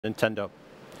Nintendo.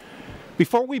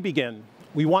 Before we begin,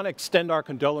 we want to extend our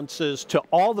condolences to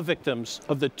all the victims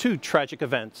of the two tragic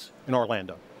events in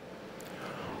Orlando.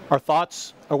 Our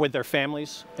thoughts are with their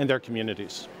families and their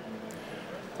communities.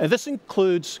 And this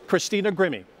includes Christina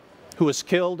Grimmie, who was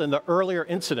killed in the earlier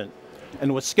incident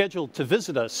and was scheduled to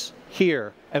visit us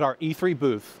here at our E3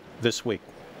 booth this week.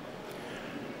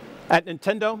 At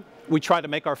Nintendo, we try to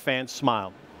make our fans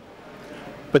smile.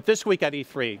 But this week at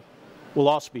E3, we'll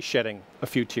also be shedding a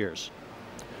few tears.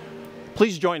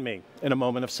 Please join me in a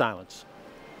moment of silence.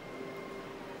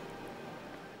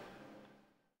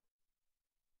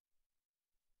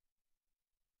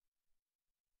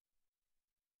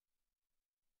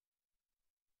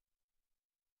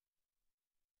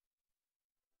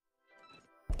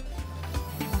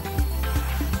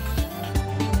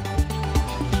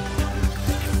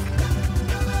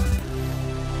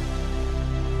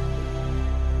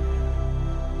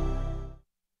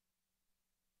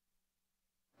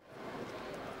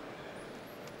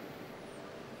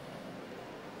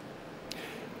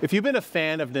 If you've been a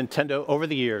fan of Nintendo over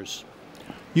the years,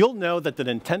 you'll know that the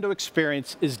Nintendo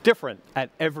experience is different at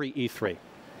every E3.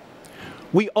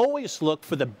 We always look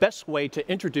for the best way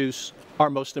to introduce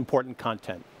our most important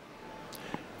content.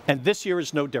 And this year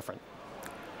is no different.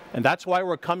 And that's why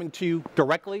we're coming to you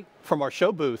directly from our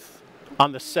show booth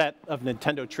on the set of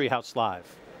Nintendo Treehouse Live.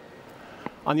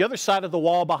 On the other side of the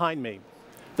wall behind me,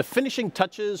 the finishing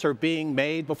touches are being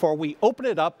made before we open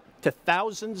it up to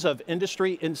thousands of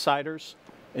industry insiders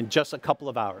in just a couple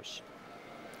of hours.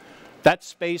 That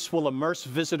space will immerse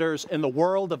visitors in the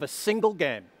world of a single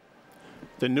game,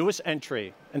 the newest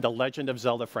entry in the Legend of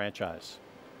Zelda franchise.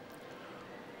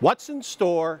 What's in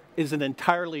store is an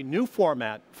entirely new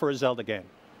format for a Zelda game.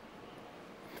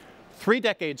 3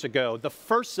 decades ago, the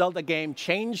first Zelda game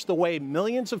changed the way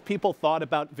millions of people thought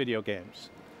about video games.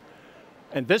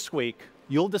 And this week,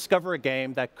 you'll discover a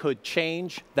game that could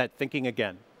change that thinking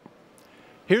again.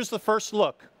 Here's the first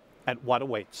look at what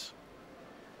awaits.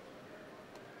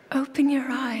 Open your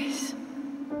eyes.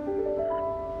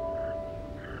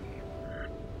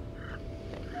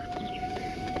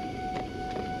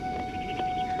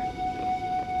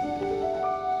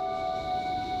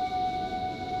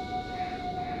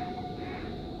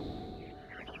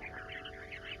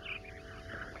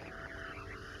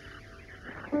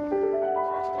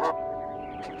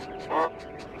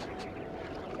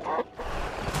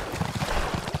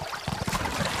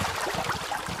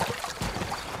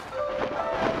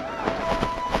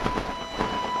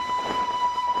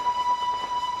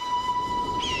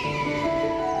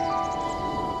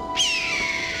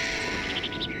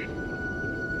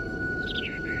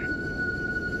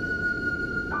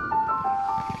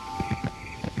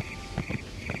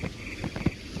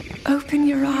 Open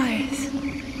your eyes.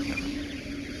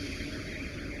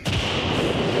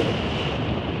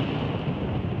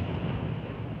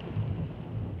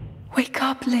 Wake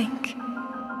up, Link.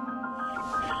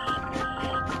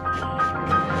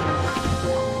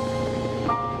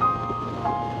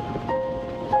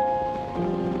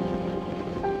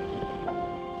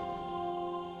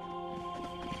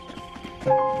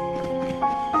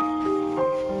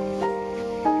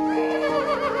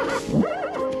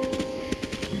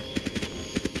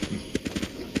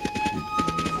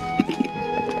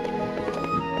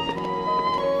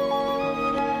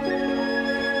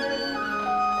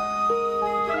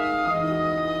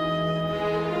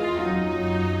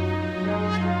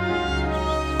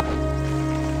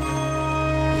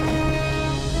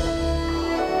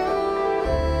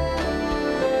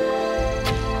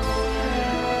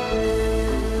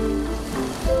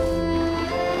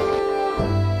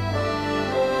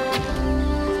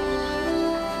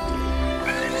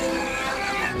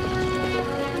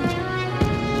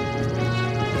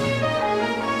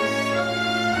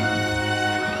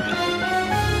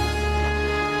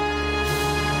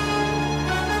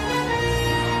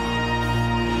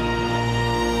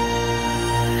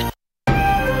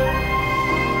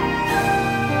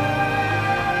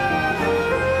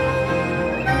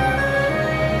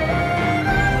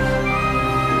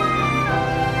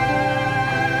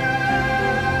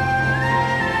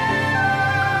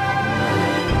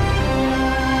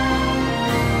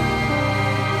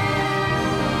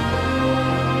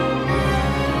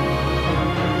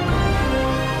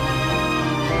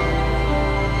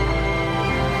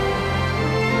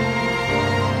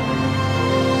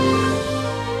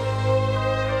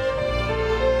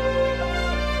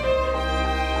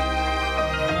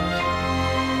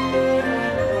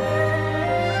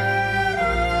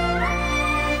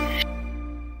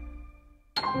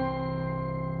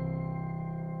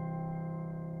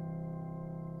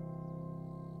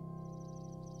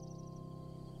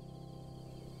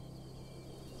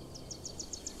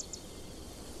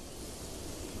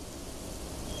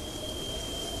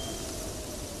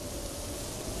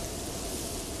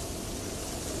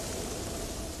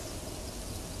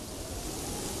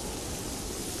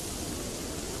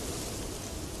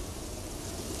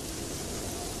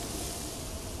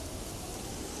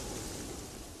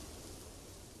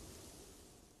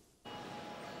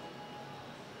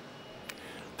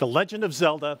 The Legend of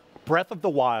Zelda: Breath of the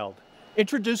Wild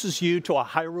introduces you to a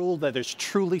Hyrule that is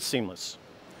truly seamless,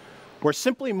 where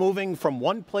simply moving from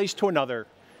one place to another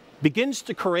begins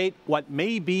to create what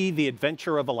may be the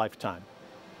adventure of a lifetime.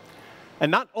 And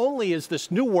not only is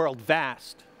this new world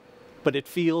vast, but it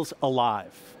feels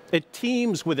alive. It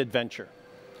teems with adventure.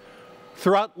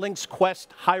 Throughout Link's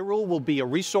quest, Hyrule will be a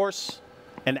resource,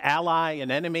 an ally,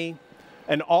 an enemy,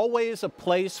 and always a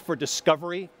place for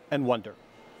discovery and wonder.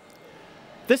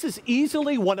 This is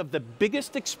easily one of the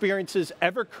biggest experiences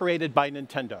ever created by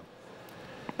Nintendo.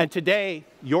 And today,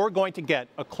 you're going to get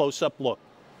a close-up look.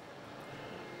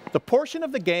 The portion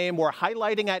of the game we're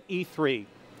highlighting at E3,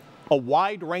 a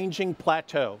wide-ranging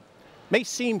plateau, may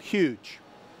seem huge.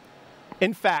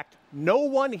 In fact, no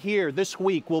one here this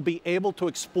week will be able to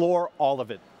explore all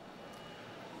of it.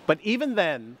 But even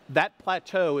then, that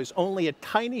plateau is only a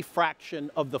tiny fraction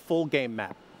of the full game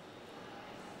map.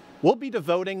 We'll be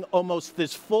devoting almost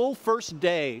this full first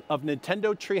day of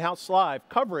Nintendo Treehouse Live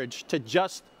coverage to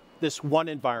just this one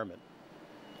environment.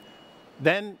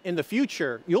 Then, in the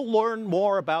future, you'll learn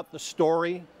more about the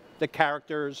story, the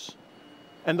characters,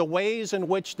 and the ways in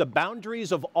which the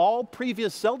boundaries of all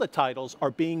previous Zelda titles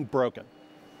are being broken.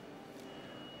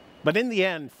 But in the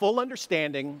end, full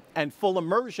understanding and full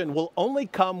immersion will only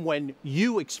come when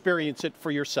you experience it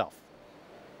for yourself.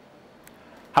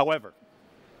 However,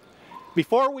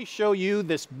 before we show you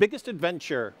this biggest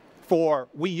adventure for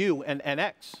Wii U and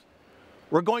NX,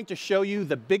 we're going to show you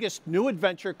the biggest new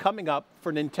adventure coming up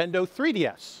for Nintendo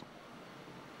 3DS.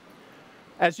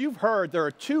 As you've heard, there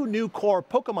are two new core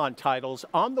Pokemon titles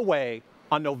on the way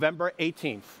on November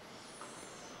 18th,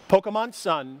 Pokemon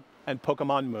Sun and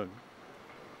Pokemon Moon.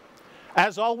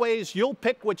 As always, you'll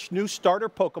pick which new starter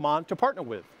Pokemon to partner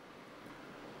with.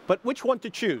 But which one to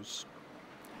choose?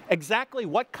 Exactly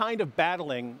what kind of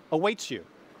battling awaits you?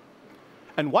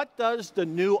 And what does the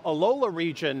new Alola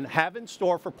region have in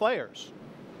store for players?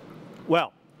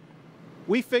 Well,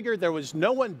 we figured there was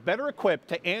no one better equipped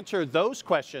to answer those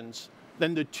questions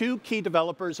than the two key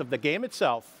developers of the game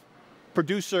itself,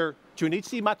 producer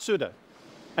Junichi Matsuda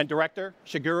and director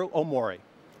Shigeru Omori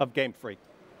of Game Freak.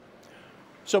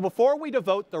 So before we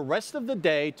devote the rest of the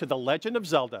day to The Legend of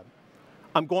Zelda,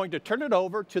 I'm going to turn it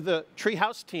over to the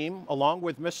Treehouse team, along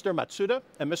with Mr. Matsuda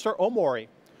and Mr. Omori,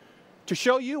 to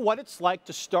show you what it's like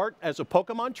to start as a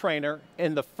Pokemon trainer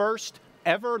in the first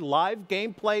ever live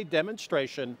gameplay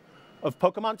demonstration of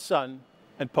Pokemon Sun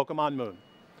and Pokemon Moon.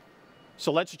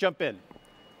 So let's jump in.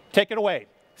 Take it away,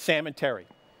 Sam and Terry.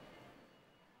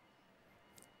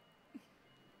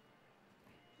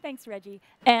 Thanks, Reggie.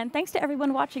 And thanks to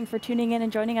everyone watching for tuning in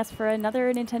and joining us for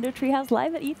another Nintendo Treehouse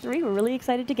Live at E3. We're really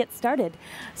excited to get started.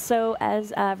 So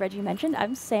as Reggie mentioned,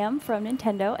 I'm Sam from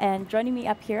Nintendo, and joining me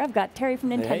up here, I've got Terry from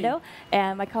Nintendo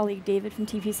and my colleague David from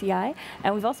TPCI.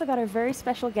 And we've also got our very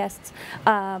special guests,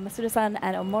 Masuda-san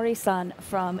and Omori-san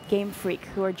from Game Freak,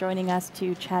 who are joining us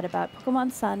to chat about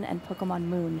Pokemon Sun and Pokemon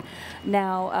Moon.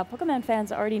 Now, Pokemon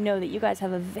fans already know that you guys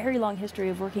have a very long history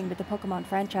of working with the Pokemon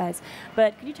franchise,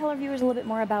 but could you tell our viewers a little bit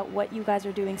more about what you guys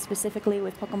are doing specifically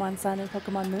with Pokemon Sun and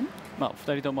Pokemon Moon? 2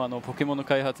人ともポケモンの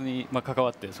開発に関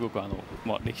わってすごく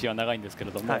歴史は長いんですけ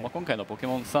れども、今回のポケ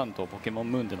モンサンとポケモ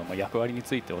ンムーンでの役割に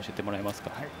ついて教えてもらえます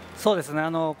か？そうですね。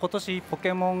今年ポ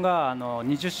ケモンが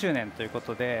20周年というこ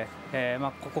とで、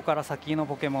ここから先の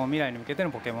ポケモン、未来に向けて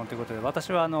のポケモンということで、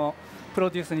私はプロ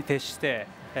デュースに徹して、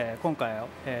今回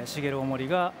Shigeru Omori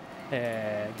が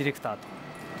ディレクター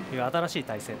という新しい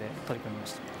体制で取り組みま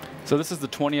した。So this is the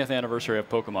 20th anniversary of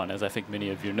Pokemon, as I think many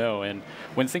of you know. And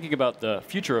when thinking about the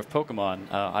future of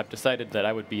Pokemon, I've decided that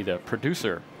I would be the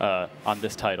producer on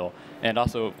this title, and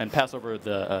pass over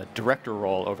the director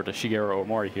role over to Shigeru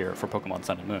Omori here for Pokemon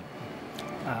Sun and Moon.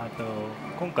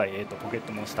 今回、ポケッ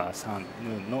トモンスターサン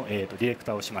ムーンの、ディレク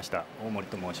ターをしました大森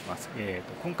と申します。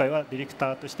今回はディレク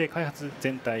ターとして開発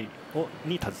全体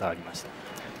に携わりました。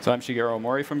So I'm Shigeru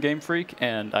Omori from Game Freak,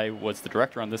 and I was the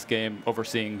director on this game,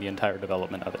 overseeing the entire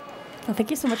development of it. Well, thank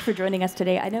you so much for joining us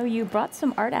today. I know you brought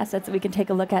some art assets that we can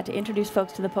take a look at to introduce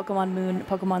folks to the Pokemon Moon,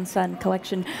 Pokemon Sun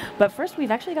collection. But first,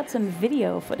 we've actually got some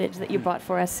video footage that you brought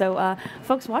for us. So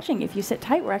folks watching, if you sit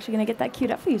tight, we're actually going to get that queued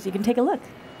up for you so you can take a look.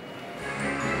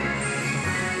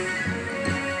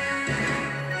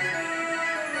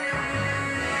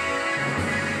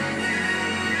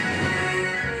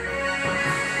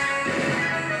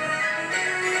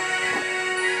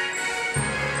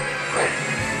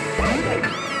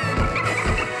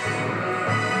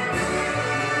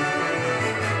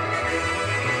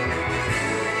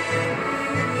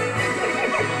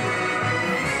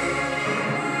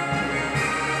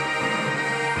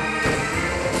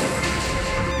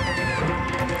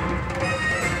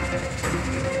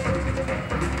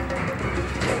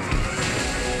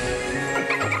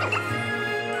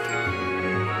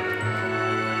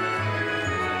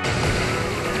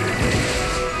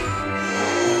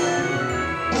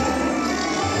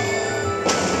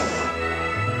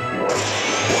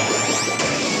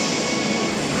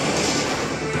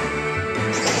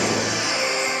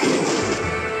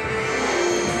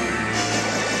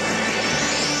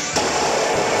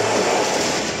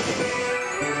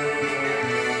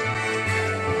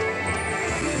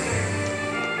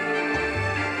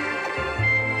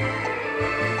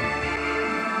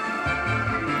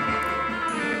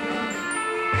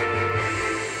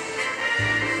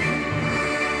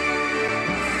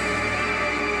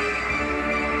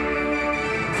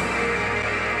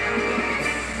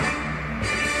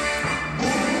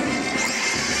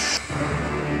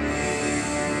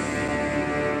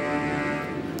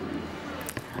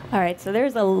 All right, so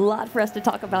there's a lot for us to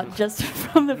talk about just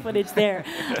from the footage there.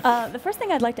 The first thing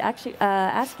I'd like to actually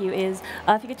ask you is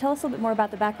if you could tell us a little bit more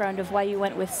about the background of why you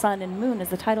went with Sun and Moon as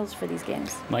the titles for these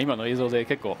games. 今の映像で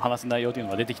結構話す内容という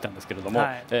のが出てきたんですけれども、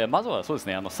まずはそうです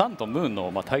ね、サンとムーン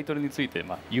のタイトルについて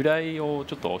由来を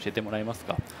ちょっと教えてもらえます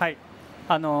か。はい。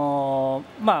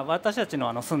私たち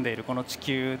の住んでいるこの地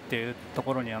球っていうと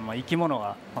ころには生き物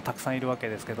がたくさんいるわけ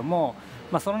ですけども、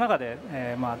その中で、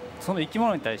その生き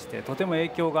物に対してとても影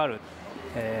響がある、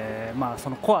そ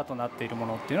のコアとなっているも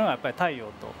のっていうのはやっぱり太陽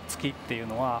と月っていう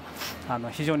のは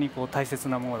非常に大切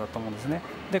なものだと思うんですね。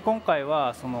で今回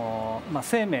はその、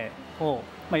生命を、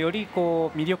より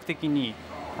魅力的に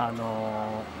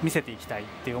見せていきたいっ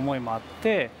ていう思いもあっ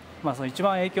て、その一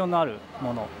番影響のある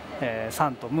もの、サ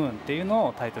ンとムーンっていうの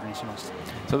をタイトルにしまし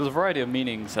た。So there's a variety of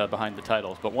meanings behind the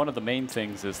titles, but one of the main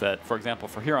things is that, for example,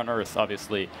 for here on Earth,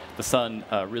 obviously, the sun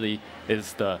really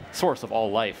is the source of all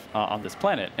life on this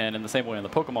planet, and in the same way in the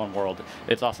Pokemon world,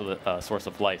 it's also the source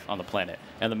of life on the planet,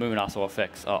 and the moon also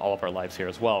affects all of our lives here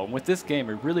as well. And with this game,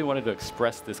 we really wanted to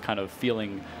express this kind of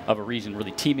feeling of a region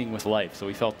really teeming with life, so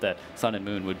we felt that Sun and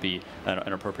Moon would be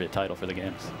an appropriate title for the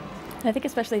games. I think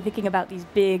especially thinking about these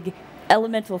big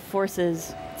elemental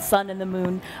forces, sun and the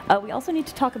moon, we also need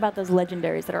to talk about those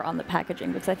legendaries that are on the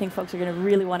packaging, because I think folks are going to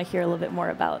really want to hear a little bit more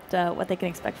about what they can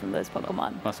expect from those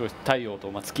Pokemon. そういう太陽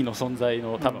と月の存在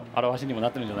の多分表しにもな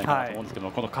ってるんじゃないかなと思うんですけど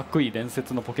も、このかっこいい伝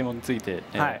説のポケモンについて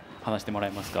話してもら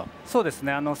えますか。そうです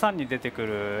ね。サンに出てく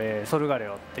るソルガレ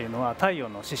オっていうのは太陽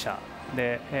の使者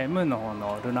で、ムーンの方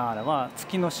のルナーラは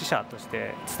月の使者とし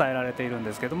て伝えられているん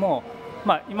ですけども、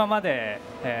今まで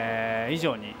以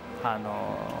上に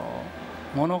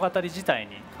物語自体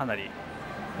にかなり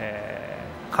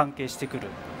関係してくる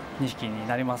2匹に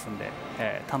なりますので、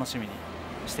楽しみに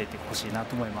していってほしいな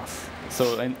と思います。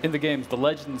So in the games, the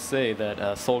legends say that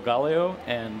Solgaleo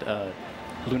and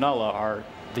Lunala are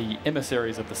the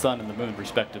emissaries of the sun and the moon,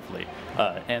 respectively.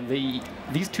 And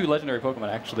these two legendary Pokemon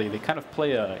actually, they kind of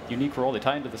play a unique role. They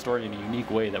tie into the story in a unique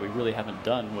way that we really haven't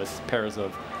done with pairs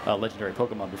of legendary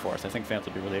Pokemon before. So I think fans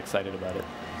will be really excited about it.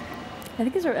 I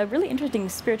think these are a really interesting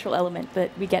spiritual element that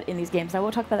we get in these games. I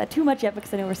won't talk about that too much yet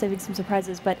because I know we're saving some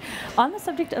surprises. But on the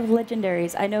subject of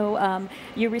legendaries, I know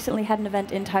you recently had an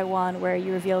event in Taiwan where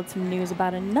you revealed some news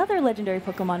about another legendary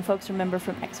Pokemon folks remember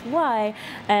from XY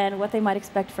and what they might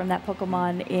expect from that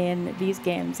Pokemon in these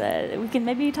games. We can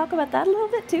maybe talk about that a little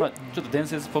bit too. ちょっと伝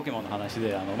説ポケモンの話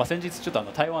で、先日ちょっ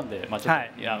と台湾でちょっと、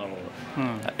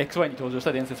XY に登場し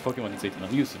た伝説ポケモンについての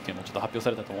ニュースっていうのをちょっと発表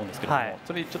されたと思うんですけれども、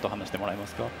それちょっと話してもらえま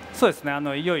すか。そうですね。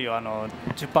いよいよ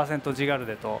10% ジガル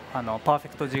デとパーフェ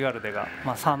クトジガルデが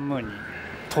サンムーンに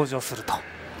登場する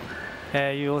と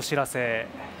いうお知らせ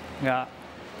が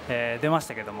出まし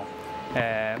たけども、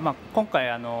今回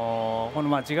こ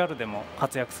のジガルデも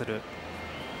活躍するっ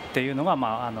ていうのが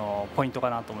ポイントか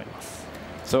なと思います。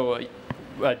So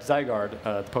Zygarde,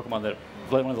 the Pokemon that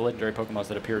one of the legendary Pokemon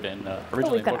that appeared in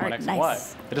originally in Pokemon X and Y.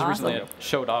 It just recently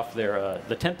showed off their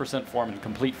the 10% form and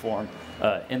complete form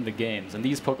in the games, and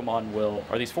these Pokemon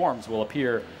these forms will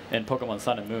appear in Pokemon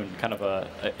Sun and Moon, kind of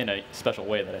in a special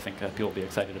way that I think people will be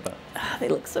excited about. They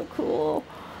look so cool.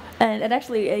 And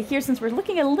actually, here, since we're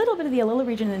looking at a little bit of the Alola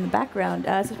region in the background,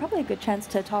 this is probably a good chance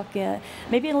to talk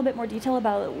maybe in a little bit more detail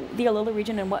about the Alola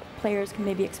region and what players can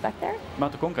maybe expect there. あ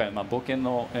と今回冒険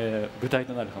の舞台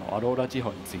となるアローラ地方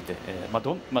について、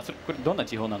どんな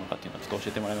地方なのかっていうのをちょっと教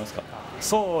えてもらえますか。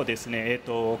そうですね。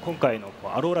今回の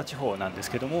アローラ地方なんで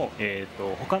すけども、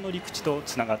他の陸地と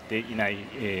つながっていない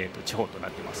地方とな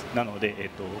っています。なので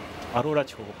アローラ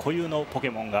地方固有のポケ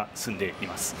モンが住んでい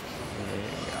ます。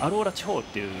アローラ地方っ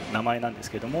ていう名前なんです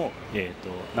けども、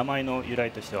名前の由来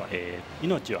としては、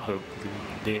命を育ん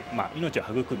で、命を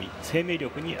育み生命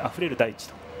力にあふれる大地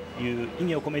という意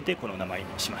味を込めてこの名前に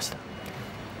しました。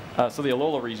So the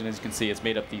Alola region, as you can see, it's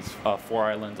made up these 4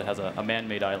 islands. It has a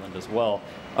man-made island as well,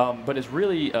 but it's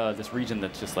really this region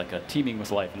that's just like teeming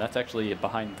with life, and that's actually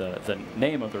behind the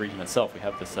name of the region itself. We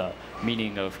have this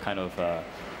meaning of kind of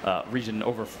region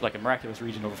like a miraculous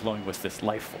region overflowing with this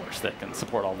life force that can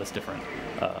support all this different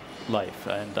life,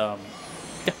 and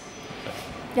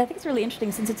yeah, I think it's really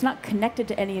interesting since it's not connected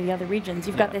to any of the other regions.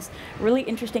 You've got this really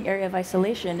interesting area of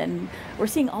isolation, and we're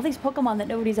seeing all these Pokemon that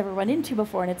nobody's ever run into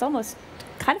before, and it's almost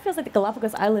kind of feels like the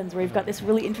Galapagos Islands, where you've got this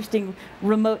really interesting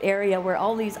remote area where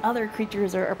all these other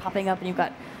creatures are popping up, and you've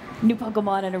got new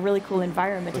Pokemon and a really cool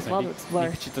environment as well to explore.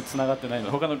 陸地とつながってないの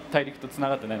で他の大陸とつな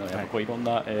がってないので、やっぱこういろん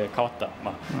な、変わった、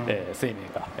生命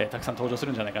が、たくさん登場す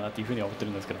るんじゃないかなというふうには思って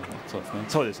るんですけども、そうですね。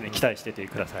そうですね。期待してて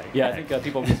ください。Yeah, I think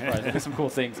people will be surprised. There's some cool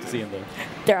things to see in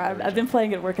there. I've been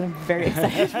playing it at work and I'm very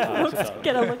excited to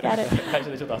get a look at it. 会社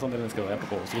でちょっと遊んでるんですけど、やっぱ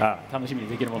こうすごい楽しみに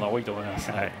できるものは多いと思いま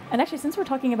す。And actually, since we're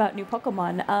talking about new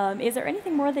Pokemon, is there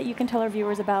anything more that you can tell our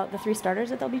viewers about the 3 starters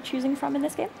that they'll be choosing from in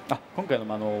this game? 今回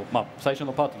の最初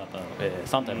のパートナーとなっ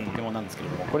た3体のポケモンなんですけれ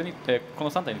ども、こ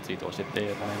の3体について教えても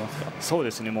らえますか？そう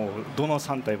ですね。もうどの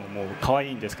3体ももう可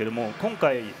愛いんですけども、今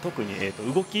回特に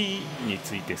動きに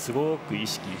ついてすごく意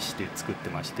識して作って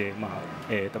まして、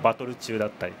バトル中だっ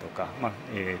たりとか、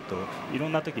いろ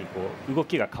んな時にこう動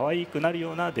きが可愛くなる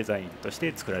ようなデザインとし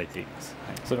て作られています。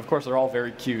So of course they're all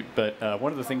very cute, but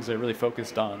one of the things I really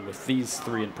focused on with these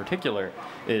 3 in particular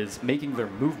is making their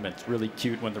movements really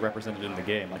cute when they're represented in the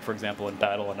game. Like for example, in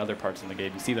battle and other parts in the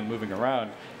game, you see them moving around,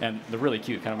 and they're really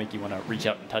cute. Kind of make you want to reach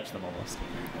out and touch them almost.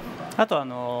 あと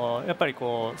やっぱり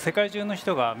こう世界中の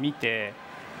人が見て、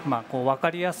こう分か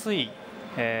りやすい、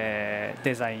デ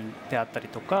ザインであったり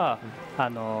とか、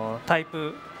タイ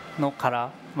プのカラ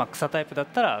ー、草タイプだっ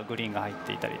たらグリーンが入っ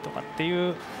ていたりとかってい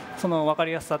うその分か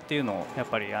りやすさっていうのをやっ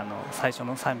ぱり最初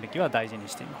の3匹は大事に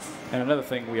しています。And another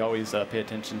thing we always pay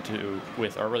attention to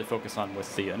with, or really focus on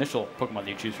with the initial Pokemon that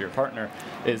you choose for your partner,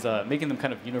 is making them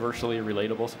kind of universally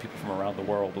relatable, so people from around the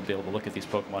world will be able to look at these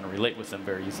Pokemon and relate with them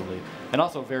very easily, and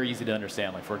also very easy to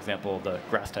understand. Like for example, the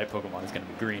Grass-type Pokemon is going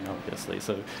to be green, obviously,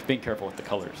 so being careful with the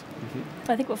colors.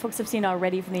 I think what folks have seen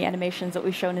already from the animations that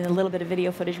we've shown in a little bit of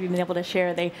video footage we've been able to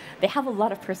share, they have a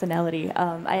lot of personality.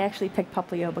 I actually picked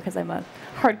Poplio because I'm a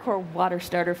hardcore water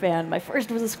starter fan. My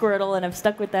first was a Squirtle, and I've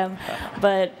stuck with them.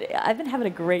 But I've been having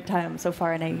a great time so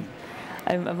far, and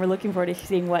I'm looking forward to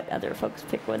seeing what other folks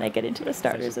pick when I get into the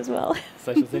starters as well.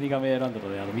 最初ゼニガメ選んだ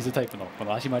ので、水タイプのこ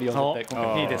の足回りを絶対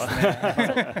今回いいです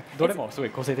ね。どれもすご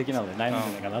い個性的なので悩むんじ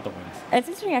ゃないかなと思います。It's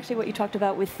interesting actually what you talked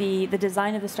about with the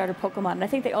design of the starter Pokemon, and I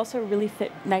think they also really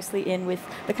fit nicely in with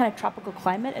the kind of tropical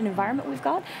climate and environment we've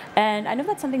got. And I know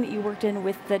that's something that you worked in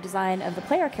with the design of the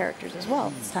player characters as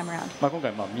well this time around. 今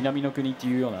回南の国って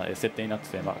いうような設定になって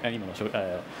て、今の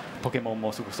ポケモン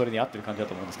もすごくそれに合ってる感じだ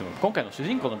と思うんですけど、今回の主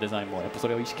人公のデザインもやっぱそ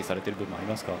れを意識されている部分あり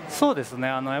ますか？そうですね。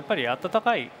やっぱり暖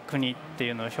かい国って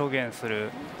いうのを表現す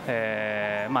る、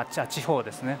地方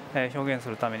ですね、表現す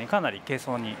るためにかなり軽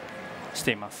装にし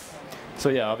ています。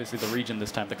So yeah, obviously the region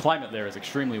this time, the climate there is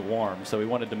extremely warm, so we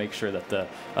wanted to make sure that the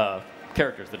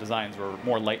characters, the designs were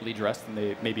more lightly dressed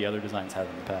than maybe other designs had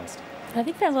in the past. I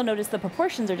think fans will notice the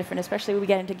proportions are different, especially when we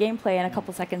get into gameplay in a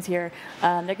couple seconds here.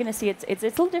 They're going to see it's a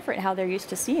little different how they're used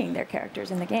to seeing their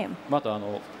characters in the game. あ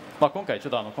と今回ちょ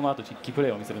っとこの後実機プレ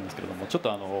イを見せるんですけれども、ちょっ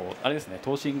とあれですね、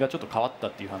頭身がちょっと変わった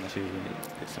っていう話で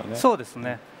すよね。そうです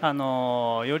ね。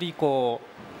よりこ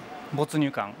う没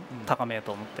入感高めよう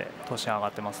と思って頭身上が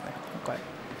ってますね。今回。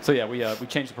So yeah, we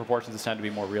changed the proportions this time to be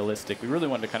more realistic. We really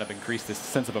wanted to kind of increase this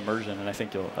sense of immersion, and I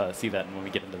think you'll see that when we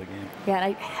get into the game. Yeah,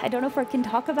 and I don't know if I can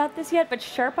talk about this yet, but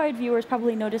sharp-eyed viewers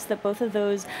probably noticed that both of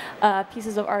those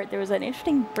pieces of art, there was an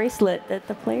interesting bracelet that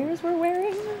the players were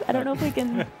wearing. I don't know if we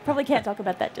can, probably can't talk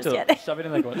about that just yet. 喋れ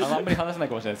ないかも、あんまり話せない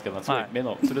かもしれないですけど、すごい目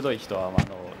の鋭い人は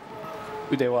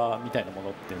腕輪みたいなもの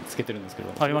ってつけてるんですけど。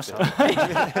ありました。あ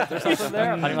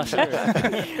りました。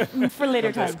For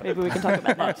later time, maybe we can talk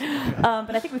about that.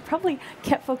 But I think we've probably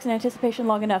kept folks in anticipation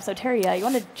long enough. So Terry, you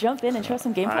want to jump in and show us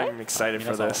some gameplay? I'm excited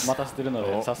for this. 待たせてるの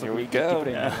で、早速 Here we go.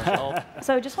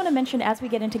 So I just want to mention as we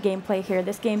get into gameplay here,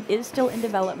 this game is still in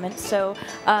development. So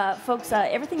folks,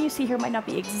 everything you see here might not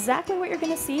be exactly what you're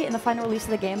going to see in the final release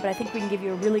of the game, but I think we can give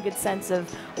you a really good sense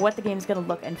of what the game is going to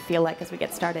look and feel like as we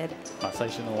get started. 最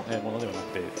初のものではなく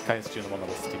て開発中のもの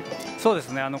ですという。そうです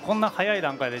ね。こんな早い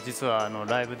段階で実は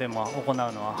ライブでも行うの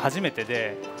は初めて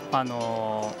で、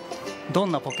ど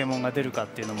んなポケモンが出るかっ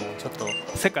ていうのもちょっと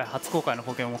世界初公開の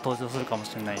ポケモンも登場するかも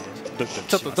しれないんで、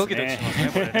ちょっとドキドキします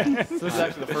ねこれね。So this is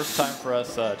actually the first time for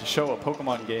us to show a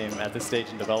Pokemon game at this stage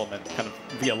in development, kind of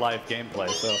via live gameplay.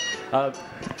 So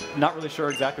not really sure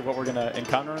exactly what we're going to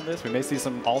encounter in this. We may see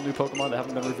some all new Pokemon that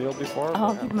haven't been revealed before.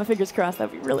 Oh, keep my fingers crossed.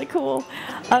 That'd be really cool.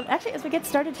 Actually, as we get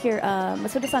started here,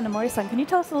 Masuda-san and Mori-san, can you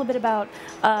tell us a little bit about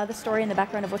the story and the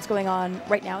background of what's going on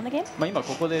right now in the game? 今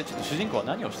ここでちょっと主人公は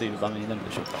何をしている場面になるん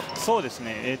でしょうか。そうです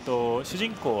ね。主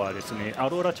人公はですね、ア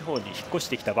ローラ地方に引っ越し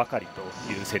てきたばかりと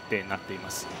いう設定になっていま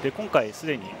す。で、今回す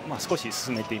でに少し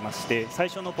進めていまして、最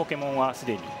初のポケモンはす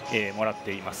でに、もらっ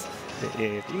ています。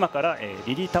で、今から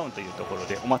リリータウンというところ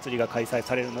でお祭りが開催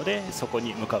されるので、そこ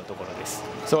に向かうところです。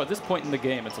So at this point in the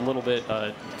game, it's a little bit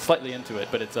slightly into it,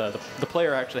 but it's the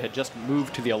player actually had just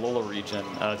moved to the Alola region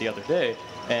the other day,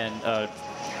 and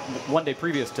one day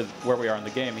previous to where we are in the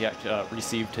game, he actually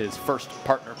received his first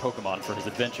partner Pokemon for his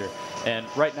adventure. And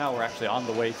right now we're actually on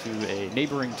the way to a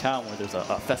neighboring town where there's a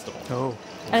festival. Oh.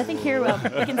 And I think here we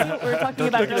can see what we were talking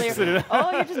about earlier.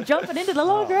 Oh, you're just jumping into the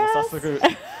low grass.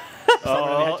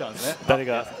 誰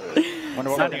が Wonder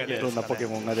what we're gonna どんな get. ポケ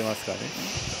モンが出ますかね。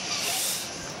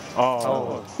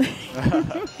あ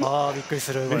あ、びっくり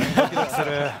する。これドキドキする。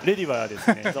レディバーです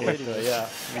ね。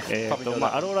 Yeah. ま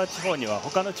あアローラ地方には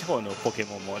他の地方のポケ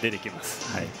モンも出てきま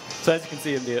す。はい。 So as you can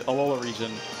see in the Alola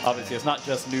region, obviously it's not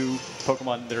just new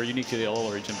Pokemon that are unique to the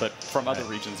Alola region, but from other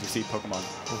regions you see Pokemon.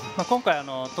 まあ今回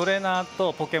トレーナー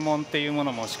とポケモンっていうも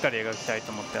のもしっかり描きたい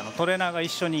と思ってトレーナーが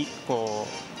一緒にこ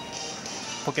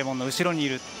うポケモンの後ろにい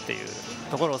るっていう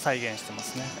ところを再現してま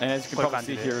すね。 And as you can probably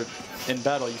see here in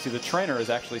battle, you see the trainer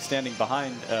is actually standing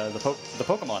behind the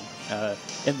Pokemon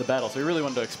in the battle. So we really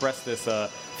wanted to express this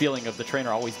feeling of the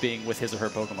trainer always being with his or her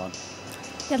Pokemon.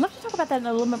 Yeah, I'd love to talk about that in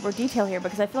a little bit more detail here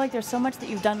because I feel like there's so much that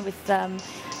you've done with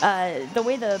the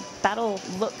way the battle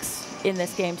looks in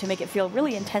this game to make it feel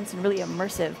really intense and really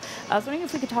immersive. I was wondering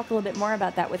if we could talk a little bit more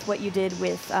about that with what you did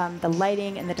with the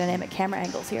lighting and the dynamic camera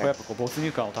angles これ here. やっぱこう没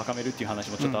入感を高めるっていう話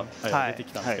もちょっと、出て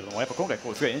きたんですけども、やっぱ今回こ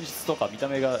うすごい演出とか見た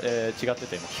目が、違って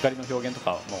て光の表現と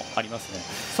かもありますね。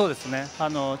そうですね。ち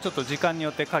ょっと時間によ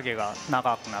って影が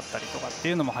長くなったりとかって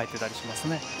いうのも入ってたりします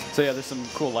ね。So yeah, there's some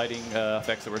cool lighting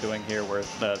effects that we're doing here where,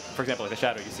 for example, like a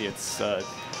shadow, you see it's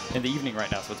in the evening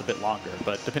right now, so it's a bit longer,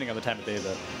 but depending on the time of day,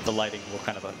 the lighting will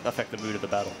kind of affect the mood of the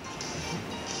battle.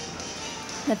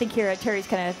 I think here Terry's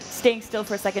kind of staying still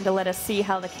for a second to let us see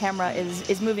how the camera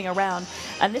is moving around.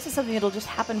 And this is something that'll just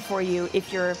happen for you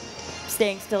if you're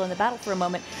staying still in the battle for a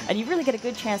moment, and you really get a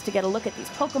good chance to get a look at these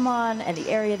Pokemon and the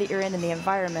area that you're in and the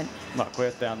environment. まあこう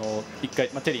やって一回、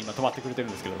テリー今止まってくれてる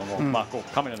んですけれども、まあこ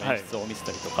うカメラの演出を見せ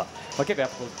たりとか、まあ結構やっ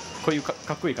ぱこういうか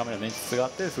っこいいカメラの演出があ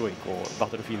って、すごいこうバ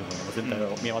トルフィールドの全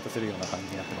体を見渡せるような感じ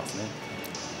になってますね。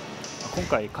今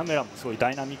回カメラもすごい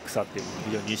ダイナミックさっていうのを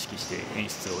非常に意識して演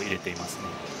出を入れていますね。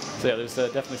So yeah, there's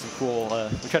definitely some cool.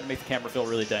 We try to make the camera feel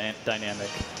really dynamic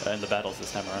in the battles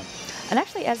this time around. And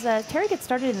actually, as Terry gets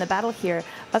started in the battle here,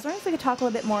 I was wondering if we could talk a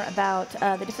little bit more about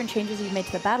the different changes you've made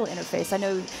to the battle interface. I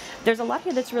know there's a lot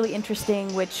here that's really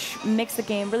interesting, which makes the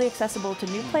game really accessible to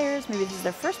new players. Maybe this is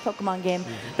their first Pokemon game,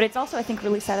 but it's also, I think,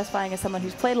 really satisfying as someone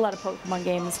who's played a lot of Pokemon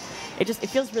games. It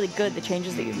feels really good, the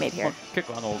changes that you've made here.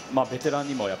 結構まあベテラン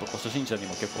にもやっぱこう初心者に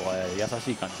も結構優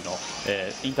しい感じの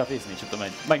インターフェースにちょっとま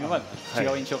あ今までと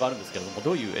違う印象があるんですけれども、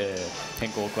どういう変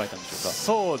更を加えたんでしょうか。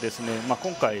そうですね。まあ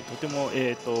今回とても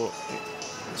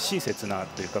親切な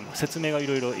というか説明がい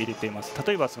ろいろ入れています。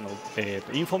例えばその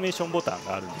インフォメーションボタン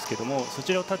があるんですけども、そ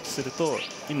ちらをタッチすると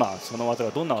今その技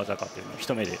がどんな技かというのを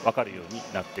一目で分かるように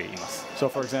なっています。So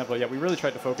for example, yeah, we really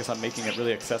tried to focus on making it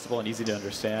really accessible and easy to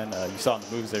understand. You saw in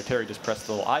the moves there, Terry just pressed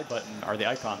the little I button or the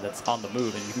icon that's on the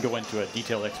move, and you can go into a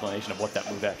detailed explanation of what that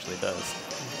move actually does.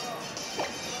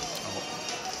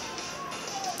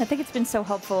 I think it's been so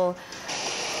helpful.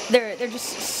 There are just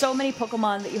so many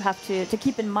Pokemon that you have to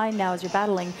keep in mind now as you're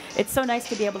battling. It's so nice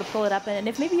to be able to pull it up, and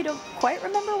if maybe you don't quite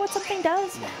remember what something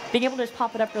does, being able to just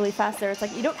pop it up really fast there, it's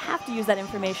like you don't have to use that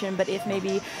information, but if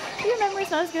maybe your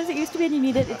memory's not as good as it used to be and you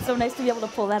need it, it's so nice to be able to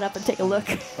pull that up and take a look.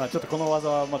 まあちょっとこの技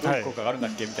はどういう効果があるんだ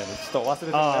っけみたいなちょっと忘れて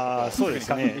もらってそうです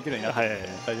ね。確認できるようになって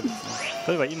大丈夫ですね。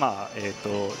例えば今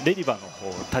レディバの方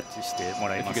をタッチしても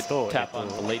らいますと、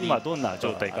今どんな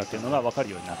状態かというのが分かる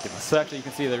ようになっています。So actually you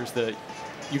can see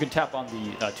you can tap on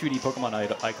the 2D Pokemon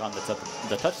icon that's at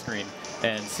the touch screen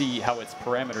and see how its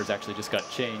parameters actually just got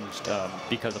changed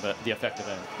because of the effect of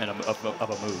a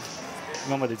move.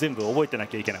 今まで全部覚えてな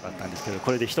きゃいけなかったんですけど、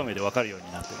これで一目で分かるよう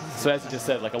になっています。 So as you just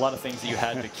said, like a lot of things that you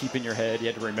had to keep in your head, you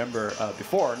had to remember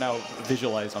before, are now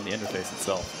visualized on the interface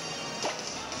itself.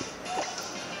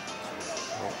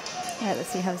 All right, let's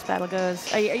see how this battle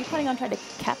goes. Are you planning on trying to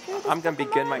capture this I'm going to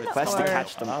begin my Pokemon, quest to or-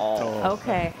 catch them all.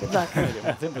 Okay, good luck.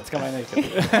 全部捕まえないと。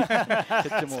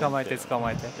捕まえて捕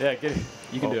まえて。 Yeah, get it.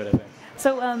 You can do it, I think.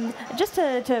 So just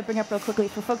to bring up real quickly,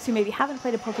 for folks who maybe haven't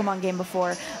played a Pokemon game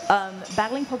before,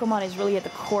 battling Pokemon is really at the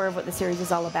core of what the series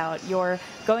is all about. You're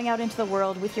going out into the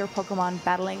world with your Pokemon,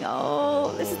 battling.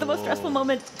 Oh, this is the most stressful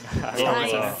moment.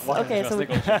 Nice. Okay, so we're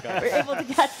able to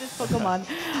catch this Pokemon.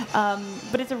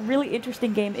 But it's a really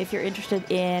interesting game if you're interested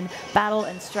in battle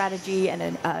and strategy and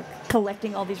in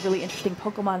collecting all these really interesting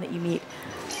Pokemon that you meet.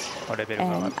 レベル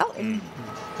が上がっ And, and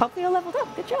Popplio leveled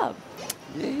up. Good job.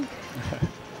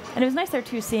 And it was nice there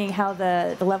too, seeing how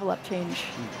the level up change.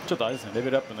 ちょっとあれですね、レ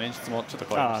ベルアップの演出もちょっと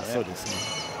変わりましたね。そうです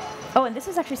ね。 Oh, and this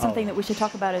is actually something that we should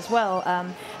talk about as well.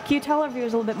 Can you tell our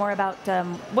viewers a little bit more about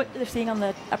what they're seeing on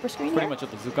the upper screen これ here? 今ちょ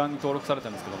っと図鑑に登録された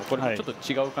んですけども、これもちょっ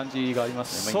と違う感じがありま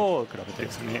すね。そう今に比べて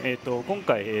ですね、今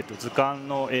回、図鑑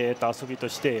の、遊びと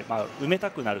して、埋め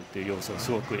たくなるっていう要素を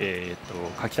すごく、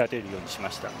かき立てるようにしま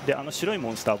した。で白い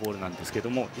モンスターボールなんですけど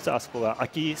も、実はあそこが空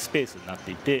きスペースになっ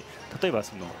ていて、例えば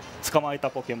その捕まえた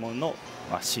ポケモンの、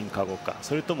進化後か、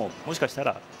それとももしかした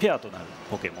らペアとなる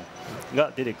ポケモン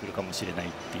が出てくるかもしれないっ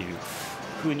ていう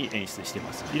風に演出してい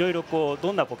ます。いろいろこう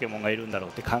どんなポケモンがいるんだろう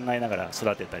って考えながら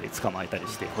育てたり捕まえたり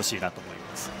してほしいなと思い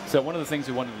ます。So one of the things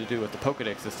we wanted to do with the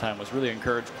Pokedex this time was really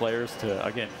encourage players to,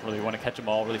 again, really want to catch them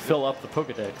all, really fill up the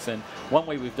Pokedex. And one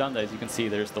way we've done that, as you can see,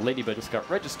 there's the Ladybug just got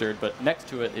registered, but next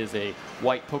to it is a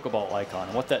white Pokeball icon.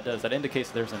 And what that does, that indicates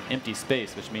there's an empty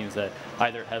space, which means that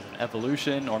either it has an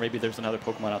evolution or maybe there's another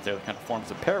Pokemon out there that kind of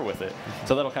forms a pair with it.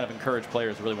 So that'll kind of encourage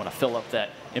players to really want to fill up that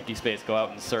empty space, go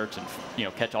out and search and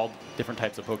catch all different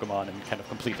types of Pokemon and kind of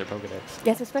complete their Pokedex.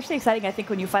 Yes, especially exciting, I think,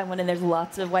 when you find one and there's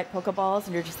lots of white Pokeballs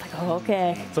and you're just like, oh,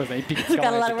 okay. そうですね、一匹 We've 捕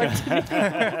got a ま lot of え work て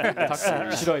to do. たくさ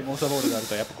ん白いモンスターボールがある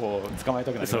とやっぱこう捕まえ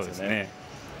たくなりそうますよね。で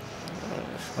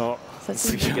すね。あ So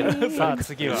次さあ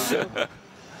次は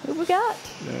Who we got?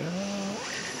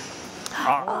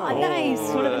 Oh, nice.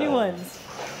 One of the new ones.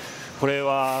 これ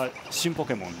は新ポ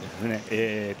ケモンです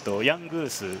ね。ヤングー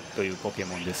スというポケ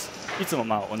モンです。いつも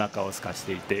お腹を空かし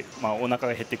ていて、お腹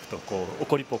が減っていくとこう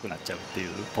怒りっぽくなっちゃうっていう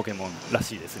ポケモンら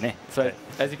しいですね。 So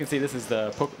as you can see, this is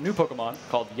the new Pokemon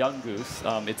called Young Goose.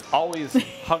 It's always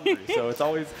hungry, so it's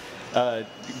always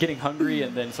getting hungry,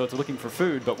 and then so it's looking for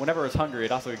food. But whenever it's hungry,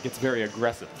 it also gets very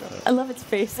aggressive. I love its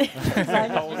face. Its design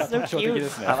is just so cute.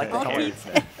 I like the All color. teeth.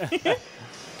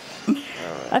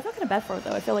 I feel kind of bad for it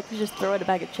though. I feel like we just throw it a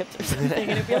bag of chips or something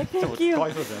and it'd be like, thank か you. わ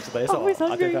いそうですね。ちょっと餌を Always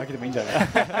当て hungry. てあげてもいいんじゃない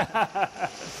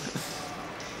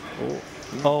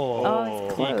お Oh,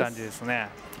 it's おいい close. 感じですね。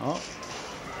 Oh,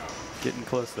 getting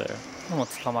close there. もう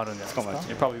捕まるんじゃないですか。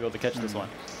 You'll probably be able to catch this one.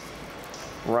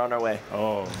 We're on our way.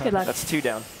 お Good luck. That's 2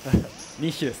 down.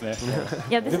 2匹ですね。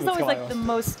 Yeah, this is always like the 全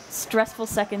部捕まえ most stressful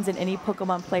seconds in any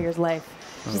Pokemon player's life.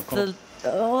 Just the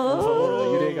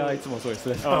揺れ oh. がいつもそうです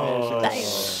ね。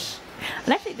 Nice.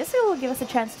 And actually, this will give us a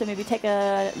chance to maybe take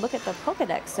a look at the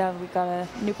Pokedex. We've got a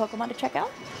new Pokemon to check out.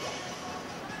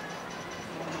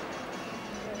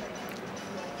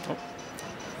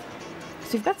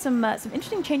 So we've got some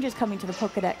interesting changes coming to the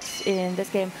Pokedex in this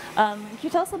game. Can you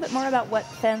tell us a little bit more about what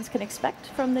fans can expect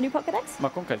from the new Pokedex?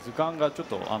 今回図鑑がちょっ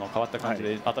と変わった感じ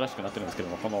で新しくなってるんですけど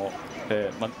も、この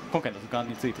今回の図鑑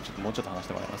についてもうちょっと話し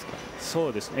てもらえますか。そ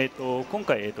うですね。今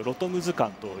回ロトム図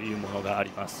鑑というものがあり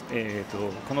ます。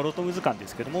このロトム図鑑で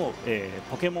すけども、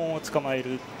ポケモンを捕まえ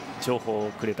る情報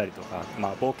をくれたりとか、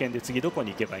冒険で次どこ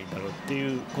に行けばいいんだろうって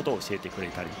いうことを教えてくれ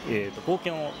たり、冒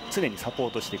険を常にサポー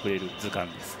トしてくれる図鑑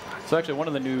です。 So actually, one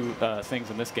of the new things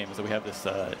in this game is that we have this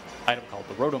item called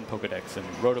the Rotom Pokedex, and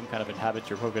Rotom kind of inhabits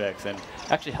your Pokedex and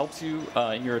actually helps you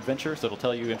in your adventure. So it'll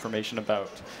tell you information about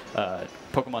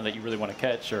Pokemon that you really want to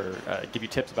catch, or give you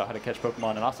tips about how to catch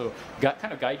Pokemon, and also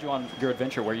kind of guide you on your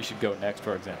adventure where you should go next,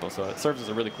 for example. So it serves as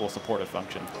a really cool supportive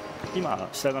function. 今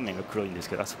下画面が黒いんです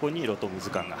けど、あそこにロトム図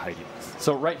鑑が入ります。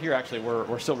 So right here, actually,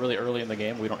 we're still really early in the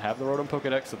game. We don't have the Rotom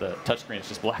Pokedex, so the touchscreen is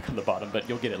just black on the bottom, but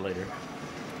you'll get it later.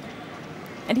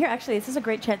 And here, actually, this is a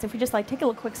great chance. If we just take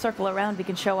a quick circle around, we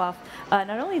can show off not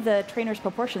only the trainer's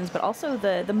proportions, but also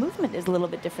the movement is a little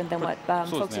bit different than what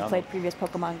folks who played previous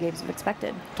Pokemon games have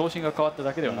expected. 頭身が変わった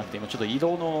だけではなくて、今ちょっと移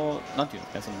動のなんていうんで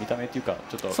すかね、その見た目っていうか、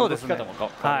ちょっとそうですね。動き方も変わ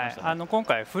りましたね。はい。今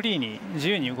回フリーに自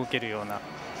由に動けるような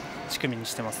仕組みに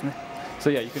してますね。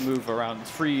 So yeah, you can move around. It's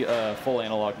free, full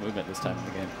analog movement this time in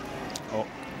the game.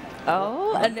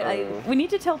 Oh, and we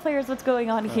need to tell players what's going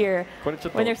on here これちょ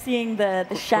っと when they're seeing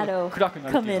the shadow 暗く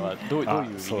なるっ come ていう in. のはどういう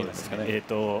意味そうなんでねですすかね。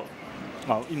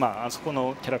今あそこ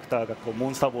のキャラクターがモ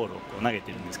ンスターボールを投げ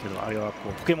てるんですけど、あれは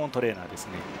ポケモントレーナーです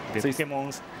ね。でポケモン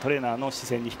トレーナーの視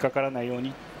線に引っかからないよう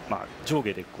に、上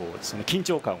下でその緊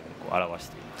張感を表し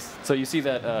ています。 So you see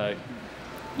that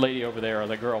lady over there, or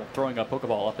the girl throwing a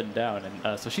Pokeball up and down,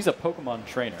 and so she's a Pokemon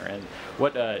trainer, and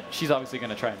what she's obviously going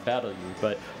to try and battle you,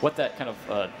 but what that kind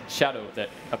of shadow that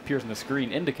appears on the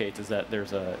screen indicates is that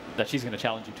that she's going to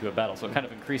challenge you to a battle. So it kind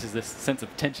of increases this sense of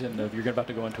tension of you're about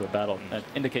to go into a battle, and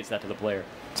indicates that to the player.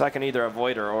 So I can either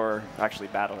avoid her or actually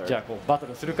battle her. じゃあこうバト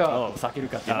ルするか避ける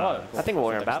かっていうのは I think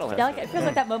we're going to battle her. Yeah, it feels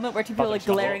like that moment where two people are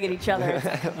glaring at each other.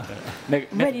 目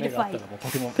Ready to 目があったら fight. もうポ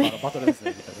ケモンバトルです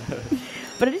ねみたいな。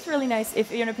 But it is really nice if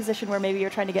you're in a position where maybe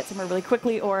you're trying to get somewhere really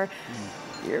quickly, or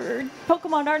your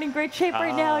Pokemon aren't in great shape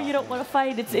right now, you don't want to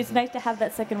fight. It's nice to have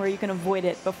that second where you can avoid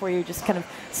it before you just kind of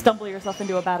stumble yourself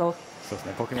into a battle. そうです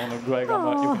ね。ポケモンの具合が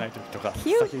良くない時とか、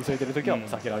Cute. 先急いでる時はもう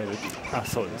避けられるっていう。あ、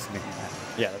そうですね。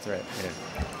Yeah, that's right.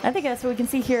 I think that's what we can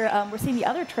see here. We're seeing the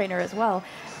other trainer as well.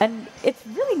 And it's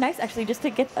really nice, actually, just to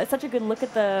get such a good look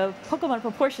at the Pokemon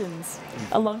proportions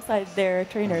alongside their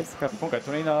trainers. 今回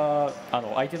トレーナ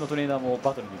ー、相手のトレーナーも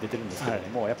バトルに出てるんですけれど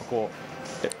も、やっぱこ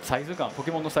うサイズ感、ポ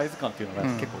ケモンのサイズ感っていうのが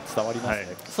結構伝わります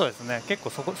ね。そうですね。結構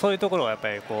そういうところがやっぱ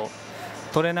りこ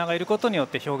うトレーナーがいることによっ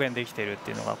て表現できているっ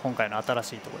ていうのが今回の新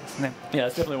しいところですね。Yeah,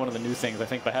 it's definitely one of the new things. I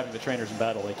think by having the trainers in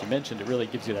battle, like you mentioned, it really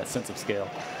gives you that sense of scale.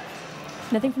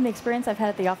 And I think from the experience I've had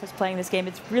at the office playing this game,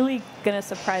 it's really going to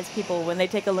surprise people when they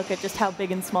take a look at just how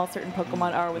big and small certain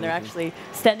Pokemon are when they're actually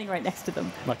standing right next to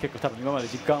them. まあ結構多分今まで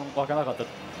実感湧かなかった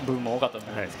部分も多かったと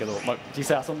思うんですけど、まあ実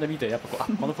際遊んでみてやっぱ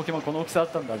このポケモンこの大きさあ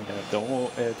ったんだみたいなって思う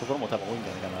ところも多分多いんじ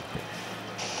ゃないかなって。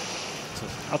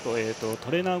あと、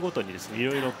トレーナーごとにですね、い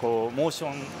ろいろこうモーショ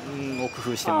ンを工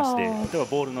夫してまして、例えば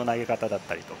ボールの投げ方だっ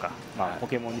たりとか、まあ、ポ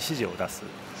ケモンに指示を出す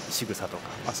仕草とか、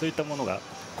まあ、そういったものが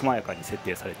細やかに設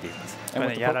定されています。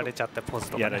やられちゃったポー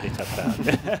ズとか、やられちゃった。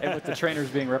And with the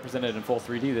trainers being represented in full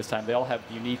 3D this time, they all have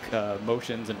unique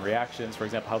motions and reactions. For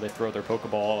example, how they throw their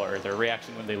Pokeball or their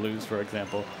reaction when they lose, for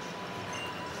example.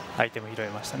 アイテム拾い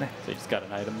ましたね。So you just got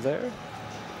an item there.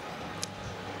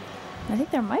 I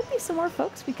think there might be some more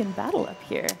folks we can battle up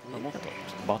here. もっと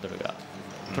バトルが、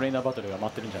トレーナーバトルが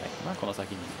待ってるんじゃないかな、この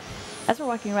先に。As we're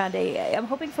walking around, I'm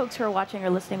hoping folks who are watching are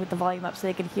listening with the volume up so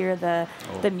they can hear the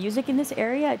music in this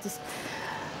area. I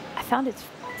found it's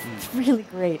really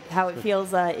great how it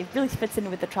feels. It really fits in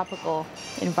with the tropical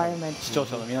environment. 視聴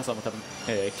者の皆さんも多分、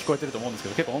聞こえてると思うんですけ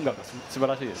ど、結構音楽が素晴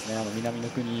らしいですね。南の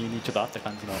国にちょっと合った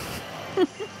感じの。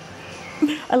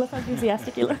I love how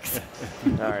enthusiastic he looks.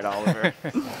 All right, Oliver.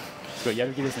 すごいや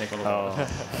る気ですね、この子。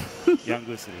ヤン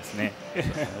グースですね。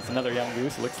That's another young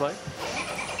goose, looks like.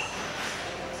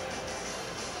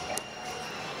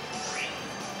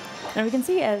 And we can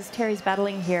see as Terry's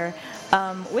battling here,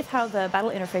 with how the battle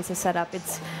interface is set up,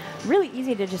 it's really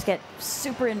easy to just get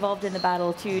super involved in the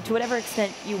battle to whatever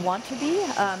extent you want to be.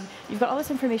 You've got all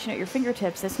this information at your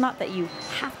fingertips. It's not that you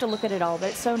have to look at it all, but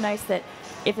it's so nice that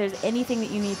if there's anything that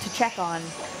you need to check on,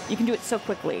 you can do it so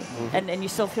quickly, and you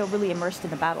still feel really immersed in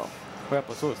the battle. これやっ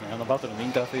ぱそうですね、バトルのイ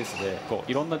ンターフェースでこ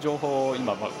ういろんな情報を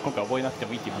今、今回覚えなくて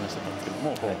もいいっていう話だったんですけど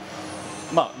も、こ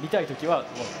うまあ、見たいときはもう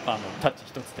タッチ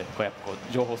一つでこうやっぱこ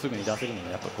う情報をすぐに出せるの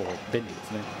でやっぱこう便利で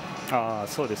すね。ああ、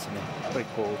そうですね。やっぱり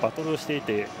こうバトルをしてい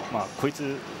て、まあ、こい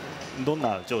つどん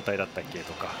な状態だったっけ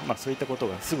とか、まあ、そういったこと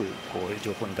がすぐこう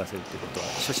情報に出せるということは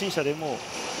初心者でも、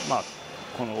まあ、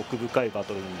この奥深いバ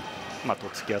トルに、まあ、とっ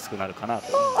つきやすくなるかな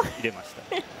と入れました。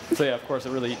So yeah, of course,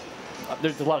 it really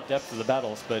there's a lot of depth to the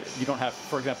battles, but you don't have,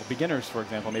 for example, beginners, for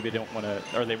example, maybe they don't want to,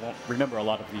 or they won't remember a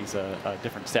lot of these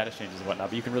different status changes and whatnot,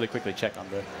 but you can really quickly check on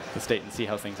the state and see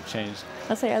how things have changed.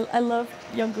 I'll say I love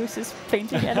Young Goose's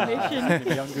painting animation.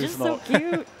 Young It's just Goose so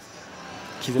cute.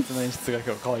 気絶の演出が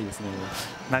今日可愛いですね。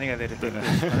何が出るというんで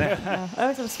すかね。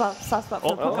I have some soft spot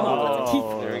for Pokemon with the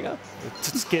teeth. There we go.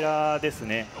 ツツケラです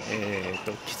ね。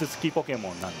キツツキポケ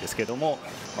モンなんですけども、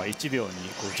まあ、1秒に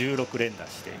こう16連打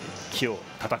して木を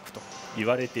叩くと言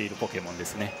われているポケモンで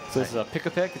すね。So this is a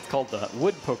Pick-a-Peck. It's called the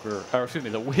Woodpoker, or excuse me,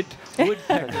 the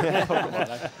Woodpecker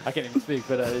Pokemon. I can't even speak,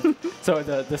 but so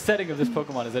the setting of this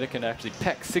Pokemon is that it can actually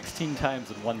peck 16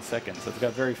 times in 1 second. So it's got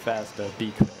a very fast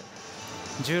beak there.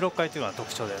 16回というのは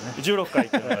特徴だよね。16回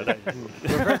というのが大事。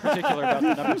We're very particular about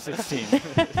the number 16.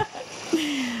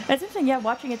 It's interesting, yeah,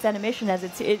 watching its animation as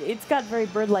it's got very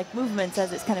bird-like movements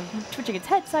as it's kind of twitching its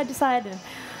head side to side, and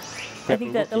I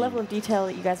think that the level of detail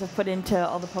that you guys have put into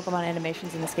all the Pokemon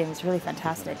animations in this game is really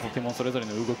fantastic. ポケモンそれぞれ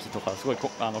の動きとかすごい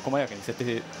細やかに設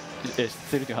定し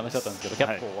てるという話だったんですけど、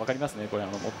結構わかりますね。これ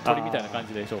鳥みたいな感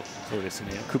じでしょ。そうです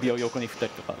ね。首を横に振った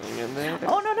りとか。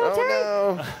Oh no no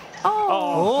Terry!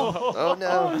 Oh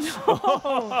no!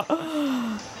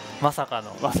 まさか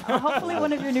の。Hopefully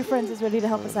one of your new friends is ready to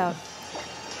help us out.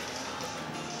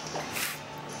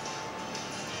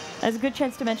 There's a good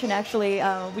chance to mention, actually,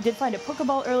 we did find a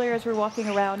Pokeball earlier as we were walking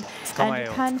around, and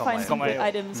you can find some good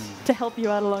items to help you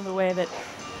out along the way that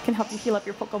can help you heal up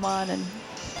your Pokemon. And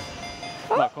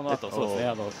まあこの後そうで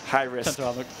すね、High risk. ちゃ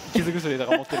んと傷薬と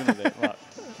か持ってるので、まあ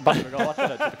バトルが終わったら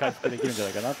ちょっと回復できるんじゃ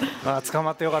ないかなと。あ、捕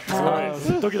まってよかった。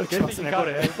すごいドキドキしますねこ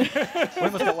れ。We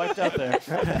must have wiped out there.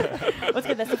 Let's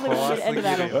get that. Definitely one way to end the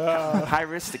battle. High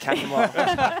risk to catch them all.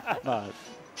 まあ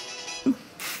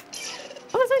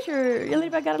Oh, that's nice. Your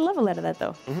Ladybug got a level out of that,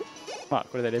 though. まあ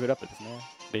これでレベルアップですね。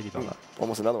レイディバーが。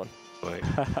Almost another one.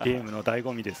 ゲームの醍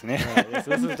醐味ですね。Yes,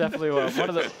 this is definitely one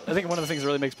of the. I think one of the things that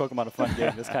really makes Pokemon a fun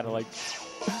game. This kind of like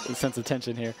the sense of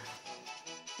tension here.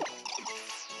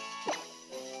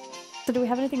 So do we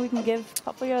have anything we can give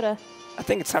Papayo to I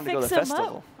think it's time to go to fix the him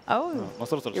festival. up? Oh, もう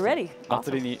そろそろ you're ready.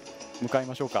 祭りに向かい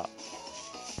ましょうか。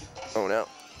 Oh no.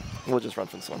 We'll just run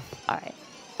from this one. All right.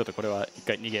 ちょっとこれは一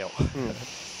回逃げよ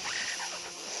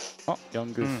う。あ、ヤ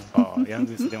ングース。あーヤン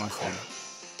グース出ましたね。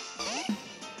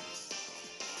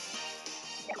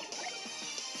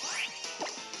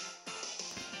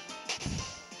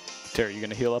Terry, you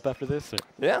gonna heal up after this? Or?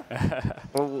 Yeah.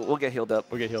 we'll get healed up.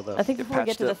 We'll get healed up. I think Get before we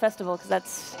get patched to the up. festival, because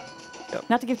that's Yep.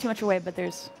 not to give too much away, but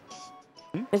there's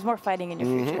more fighting in your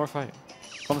future. More fight.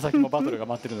 この先もバトルが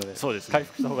待ってるので、そうですね。回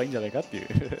復した方がいいんじゃないかっていう。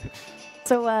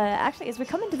So actually, as we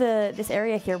come into this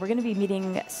area here, we're going to be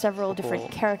meeting several different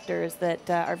characters that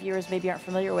our viewers maybe aren't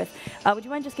familiar with. Would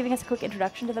you mind just giving us a quick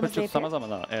introduction to them これ as ちょ they っとさ appear? まざま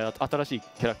な、新しい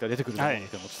キャラクターが出てくると思うんで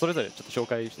すけども、それぞれちょっと紹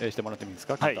介してもらってもいいです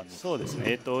か、はい簡単に。そうです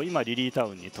ね。今リリータ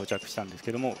ウンに到着したんです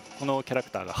けども、このキャラ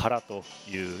クターが原と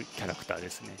いうキャラクターで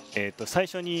すね。最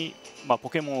初に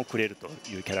ポケモンをくれると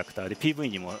いうキャラクターで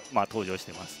PV にも登場し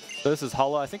てます。So this is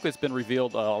Hala. I think it's been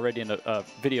revealed already in a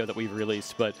video that we've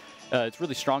released, but it's a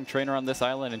really strong trainer on this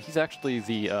island, and he's actually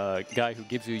the guy who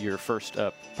gives you your first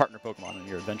partner Pokemon in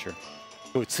your adventure.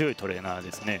 すごい強いトレーナー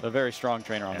ですね。 A very strong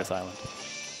trainer on this island.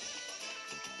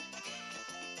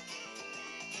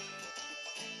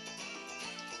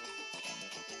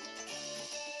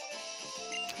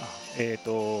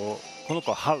 この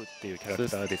子はハウっていうキャラク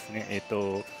ターですね。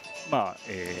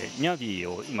ニャビ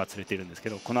ーを今連れているんですけ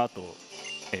ど、この後、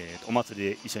お祭り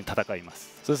で一緒に戦います。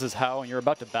 So this is how, and you're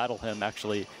about to battle him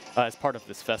actually as part of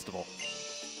this festival.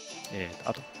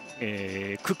 あと、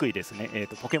ククイですね、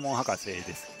ポケモン博士で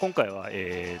す。今回は、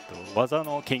技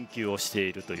の研究をして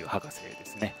いるという博士で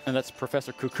すね。 And that's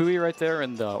Professor Kukui right there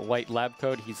in the white lab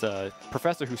coat. He's a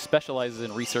professor who specializes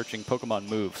in researching Pokemon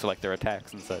moves, so like their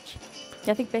attacks and such.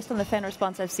 Yeah, I think based on the fan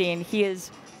response I've seen, he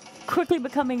is quickly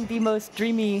becoming the most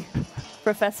dreamy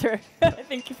professor, I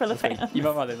think, for the fans.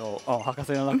 今までの博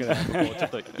士の中でこうちょっ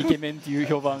とイケメンっていう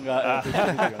評判が出て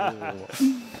るんですけど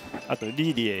あと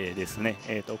リリエですね、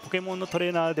ポケモンのトレ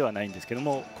ーナーではないんですけど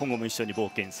も、今後も一緒に冒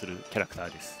険するキャラクタ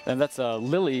ーです。 And that's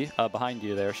Lily behind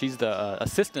you there. She's the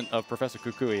assistant of Professor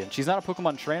Kukui, and she's not a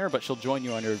Pokemon trainer, but she'll join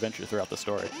you on your adventure throughout the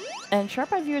story. And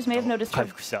sharp-eyed viewers may have noticed 回 her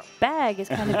復した。 bag is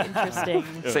kind of interesting.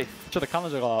 Safe. ちょっと彼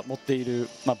女が持っている、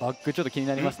バッグちょっと気に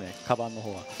なりますね、カバンの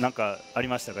方は。なんかあり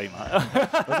ましたか今？ Was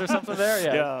there something there? い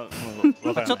Yeah. や、もう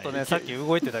わからない。ちょっとね、さっき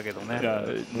動いてたけどねい。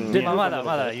や、まだ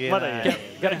まだ言えまだない。言え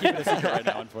Gotta keep it a secret right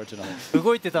now, unfortunately.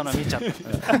 動いてたの見ちゃった。 You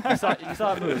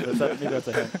saw a move, but maybe that's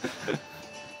a hint.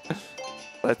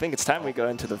 I think it's time we go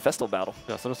into the festival battle.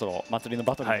 じゃあそろそろ祭りの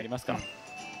バトルになりますか。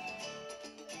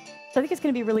So I think it's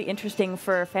going to be really interesting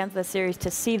for fans of the series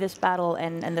to see this battle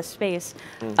and the space.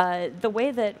 The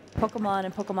way that Pokemon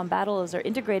and Pokemon battles are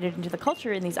integrated into the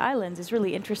culture in these islands is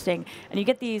really interesting. And you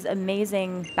get these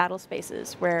amazing battle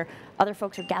spaces where other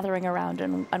folks are gathering around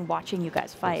and watching you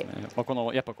guys fight. こ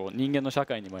のやっぱこう人間の社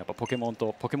会にもやっぱポケモン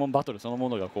とポケモンバトルそのも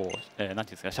のがこう、なんていうん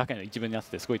ですか、社会の一部になっ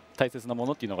ててすごい大切なも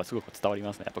のっていうのがすごく伝わり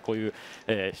ますね。やっぱこういう、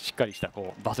しっかりした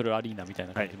こうバトルアリーナみたい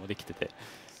な感じもできてて。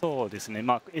そうですね。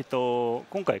今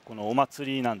回このお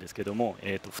祭りなんですけども、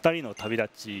2人の旅立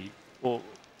ちを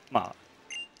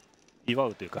祝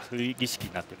うというかそういう儀式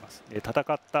になっています。戦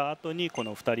った後にこ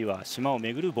の2人は島を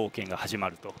巡る冒険が始ま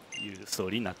るというストー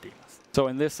リーになっています。 So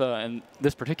in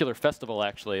this particular festival,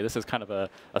 actually, this is kind of a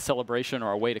celebration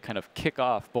or a way to kind of kick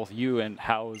off both you and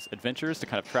Hao's adventures to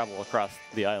kind of travel across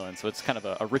the island. So it's kind of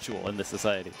a ritual in this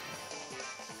society.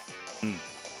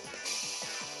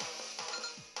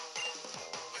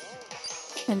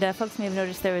 And folks may have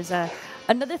noticed there was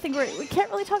another thing we can't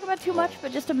really talk about too much,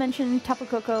 but just to mention Tapu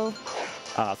Koko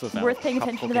そうですね。 Worth paying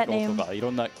attention to that name. とかい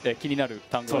ろんな気になる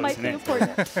単語そうで might す be ね。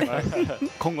 important.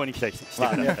 今後に期待してく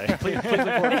ださい。 Please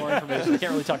report more information. I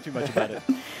can't really talk too much about it.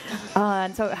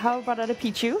 And so how brought out a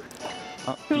Pichu?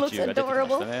 Who looks ピチューが出てきまし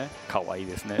た adorable. ね。可愛い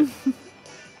ですね。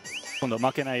今度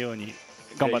負けないように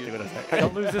頑張ってください。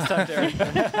 Don't lose this time, Terry.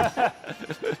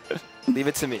 Leave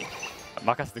it to me.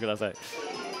 任せてください。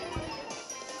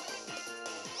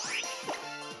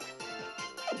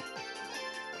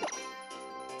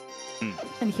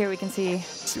 And here we can see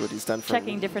See what he's done for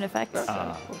checking different effects. そ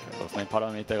うですね。パ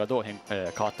ラメータがどう変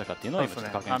わったかっていうのを今ちょっ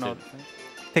と確認してるんですね。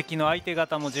敵の相手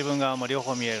方も自分側も両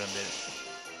方見えるんで、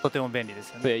とても便利です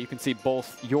よ But ね。 yeah, you can see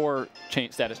both your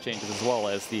status changes as well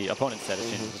as the opponent's status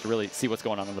changes to really see what's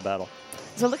going on in the battle.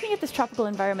 So looking at this tropical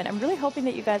environment, I'm really hoping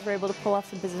that you guys were able to pull off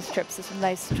some business trips to some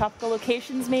nice tropical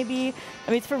locations maybe.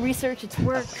 I mean, it's for research, it's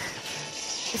work.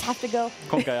 just have to go?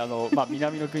 今回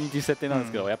南の国という設定なんで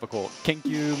すけど、やっぱこう研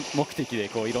究目的で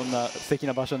こういろんな素敵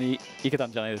な場所に行けた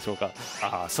んじゃないでしょうか。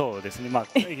そうですね。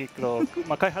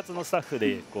開発のスタッフ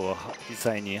でこう実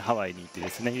際にハワイに行ってで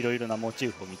すね、いろいろなモチ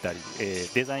ーフを見たり、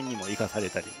デザインにも生かされ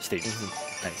たりしていま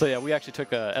す。So yeah, we actually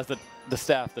took as the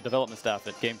staff, the development staff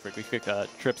at Game Freak, we took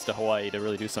trips to Hawaii to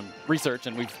really do some research,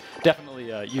 and we've definitely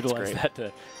utilized that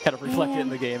to kind of reflect it in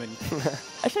the game. And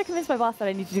I should have convinced my boss that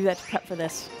I need to do that to prep for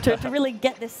this. To really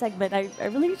get this segment, I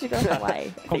really need to go to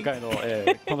Hawaii. 今回の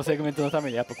このセグメントのため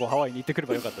にやっぱこうハワイに行ってくれ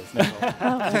ばよかったですね。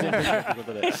自然というこ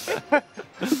とで。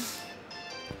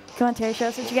Come on, Terry, show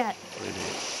us what you got.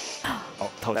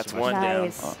 That's one down.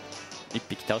 Nice. 一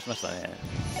匹倒しましたね。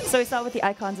So we saw with the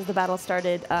icons as the battle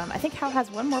started. I think Hao has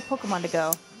one more Pokemon to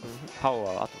go. ハオ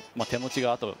はあと手持ち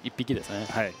があと一匹ですね。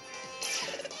はい。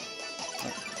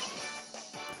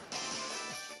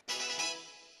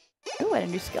Ooh, and a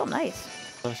new skill. Nice.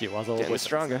 新しい技を覚え Getting てます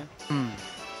ね stronger.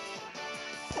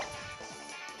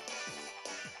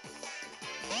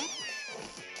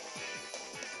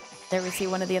 There we see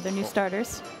one of the other new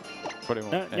starters. これ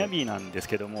もニャビーなんです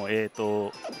けども、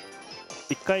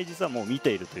一回実はもう見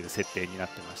ているという設定になっ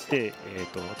てまして、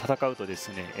戦うとです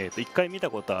ね、一回見た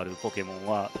ことあるポケモン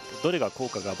はどれが効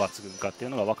果が抜群かっていう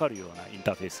のが分かるようなイン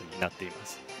ターフェースになっていま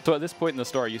す。So at this point in the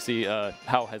story, you see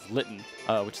Hao has Litten,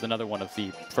 which is another one of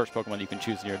the first Pokemon you can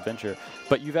choose in your adventure.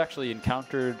 But you've actually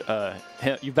encountered,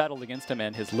 you've battled against him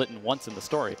and his Litten once in the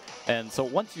story. And so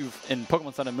once in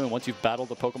Pokemon Sun and Moon, once you've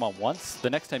battled a Pokemon once, the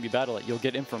next time you battle it, you'll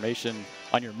get information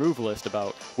on your move list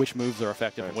about which moves are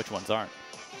effective and which ones aren't.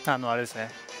 あれです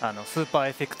ね、スーパー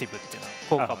エフェクティブっていう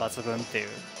のは効果抜群っていう。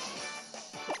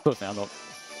そうですね。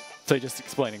So just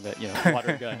explaining that,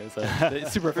 water gun is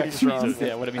super effective.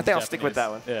 Yeah, what it means. I think I'll stick with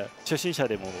that one. Yeah. 初心者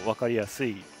でも分かりやす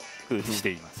い工夫して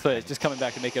います。 So it's just coming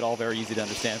back to make it all very easy to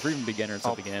understand for even beginners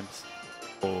of the games.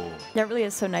 Yeah, it really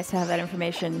is so nice to have that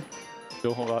information.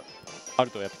 情報がある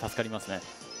とやっぱ助かりますね。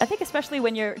 I think especially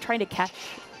when you're trying to catch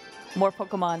more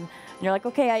Pokemon, and you're like,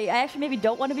 okay, I actually maybe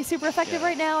don't want to be super effective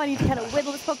right now. I need to kind of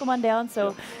whittle this Pokemon down.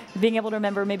 So being able to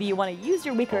remember, maybe you want to use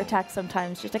your weaker attacks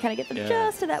sometimes just to kind of get them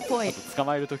just to that point. 捕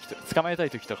まえたい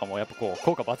時とかもやっぱこう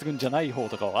効果抜群じゃない方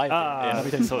とかをあえて選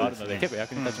びたいところがあるので結構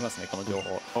役に立ちますね、この情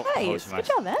報。 Nice, good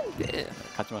job, man.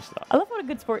 勝ちました。 I love what a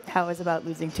good sport Hao is about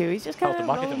losing too. He's just kind of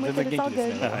負けて rolling も with 全 it. 然 It's 元 all 気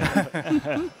です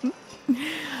ね。 good.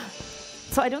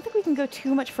 So I don't think we can go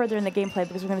too much further in the gameplay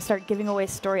because we're going to start giving away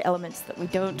story elements that we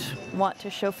don't want to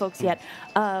show folks yet.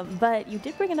 But you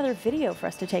did bring another video for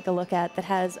us to take a look at that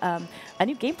has a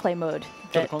new gameplay mode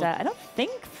that I don't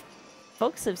think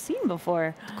folks have seen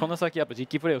before. この先やっぱ実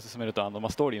機プレイを進めると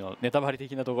ストーリーのネタバレ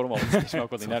的なところも落ちてしまう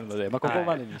ことになるので、ここ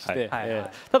までにして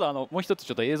ただもう一つ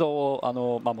ちょっと映像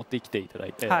を持ってきていただ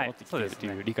いて持ってきていると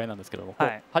いう理解なんですけども、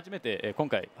初めて今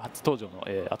回初登場の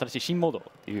新しい新モード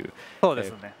という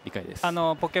理解です。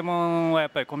ポケモンはやっ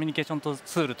ぱりコミュニケーション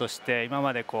ツールとして今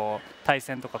までこう対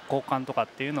戦とか交換とかっ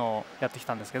ていうのをやってき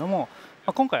たんですけども、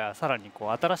今回はさらに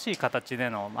こう新しい形で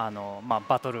の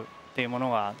バトルっていうもの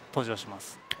が登場しま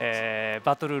す。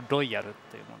バトルロイヤルっ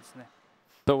ていうものですね。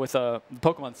So with the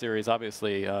Pokemon series,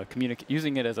 obviously,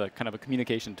 using it as a kind of a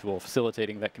communication tool,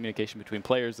 facilitating that communication between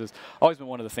players has always been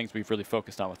one of the things we've really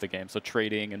focused on with the game. So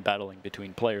trading and battling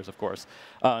between players, of course.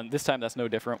 This time that's no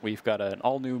different. We've got an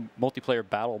all-new multiplayer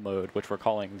battle mode, which we're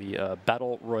calling the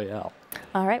Battle Royale.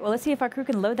 All right, well, let's see if our crew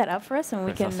can load that up for us and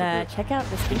we can check out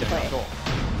this gameplay.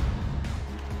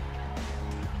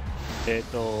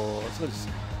 そうです。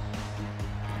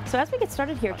 So as we get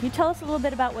started here, can you tell us a little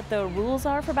bit about what the rules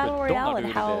are for Battle Royale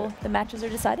and how the matches are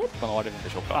decided?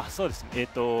 そうですね。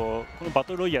このバ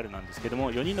トルロイヤルなんですけど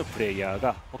も、4人のプレイヤー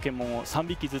がポケモンを3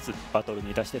匹ずつバトル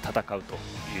に出して戦うという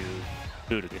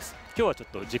ルールです。今日はちょっ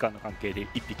と時間の関係で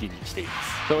1匹にしていま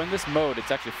す。So in this mode,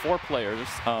 it's actually 4 players.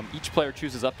 Each player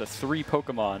chooses up to 3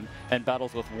 Pokemon and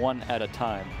battles with 1 at a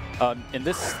time. In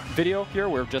this video here,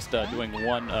 we're just doing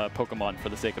 1 Pokemon for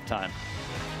the sake of time.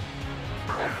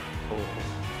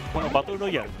 このバトルロ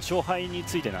イヤルの勝敗に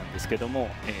ついてなんですけども、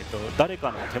誰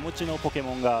かの手持ちのポケ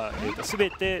モンが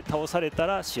全て倒された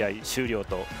ら試合終了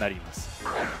となります。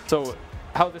So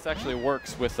how this actually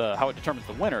works with how it determines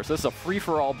the winner. So this is a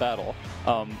free-for-all battle,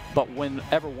 but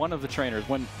whenever one of the trainers,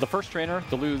 when the first trainer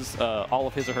to lose all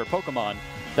of his or her Pokemon,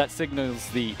 that signals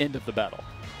the end of the battle.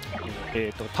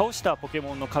 倒したポケ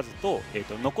モンの数と、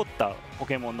残ったポ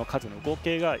ケモンの数の合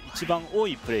計が一番多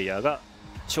いプレイヤーが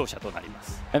勝者となりま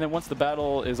す。And then once the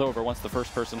battle is over, once the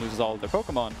first person loses all of their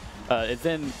Pokemon, it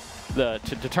then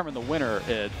to determine the winner,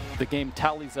 the game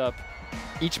tallies up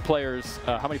each player's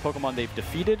how many Pokemon they've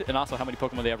defeated and also how many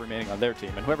Pokemon they have remaining on their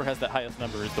team. And whoever has that highest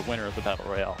number is the winner of the Battle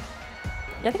Royale.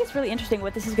 Yeah, I think it's really interesting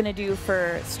what this is going to do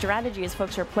for strategy as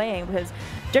folks are playing, because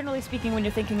generally speaking, when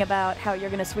you're thinking about how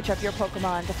you're going to switch up your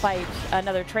Pokemon to fight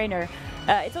another trainer,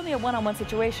 it's only a one-on-one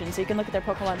situation, so you can look at their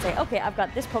Pokemon and say, okay, I've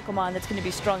got this Pokemon that's going to be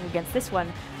strong against this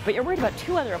one, but you're worried about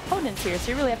 2 other opponents here,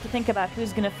 so you really have to think about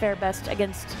who's going to fare best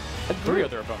against a group. 3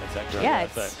 other opponents, actually. Yeah,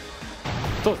 it's...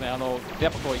 そうですね、や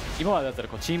っぱこう今までだったら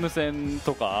こうチーム戦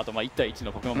とか、あと1対1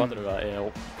のポケモンバトルが、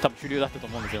多分主流だったと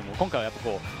思うんですけども、今回はやっぱ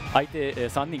こう相手、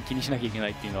3人気にしなきゃいけな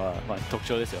いっていうのは、特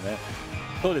徴ですよね。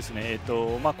そうですね、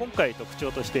今回特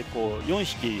徴としてこう4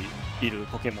匹いる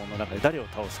ポケモンの中で誰を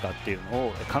倒すかっていうの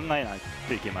を考えない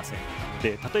といけません。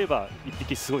で例えば1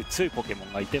匹すごい強いポケモ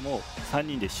ンがいても3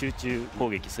人で集中攻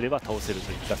撃すれば倒せる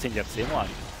といった戦略性もあり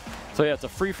ます。So yeah, it's a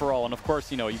free-for-all, and of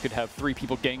course, you know, you could have 3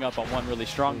 people gang up on one really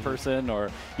strong person,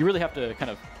 or you really have to kind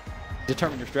of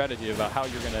determine your strategy about how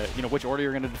you're going to, you know, which order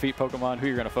you're going to defeat Pokemon, who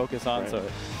you're going to focus on. Right. So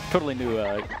totally new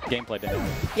gameplay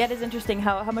dynamic. Yeah, it is interesting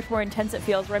how much more intense it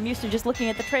feels, where I'm used to just looking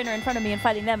at the trainer in front of me and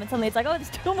fighting them, and suddenly it's like, oh, there's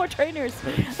 2 more trainers.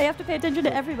 I have to pay attention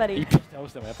to everybody.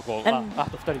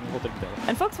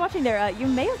 And folks watching there, you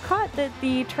may have caught that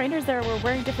the trainers there were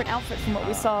wearing different outfits from what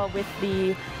we saw with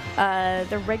the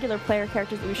regular player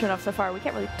characters that we've shown off so far. We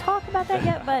can't really talk about that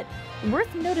yet, but worth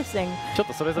noticing. ちょっ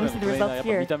とそれぞれのトレーナーやっ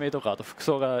ぱ見た目とかあと服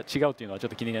装が違うっていうのはちょっ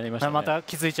と気になりましたね。また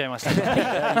気づいちゃいましたね。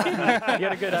You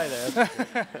had a good eye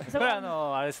there. これ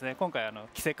あれですね。今回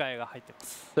着せ替えが入ってま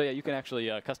す。So yeah, you can actually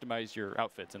customize your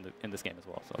outfits in this game as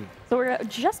well. So we're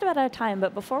just about out of time,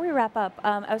 but before we wrap up,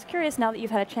 I was curious now that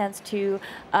you've had a chance to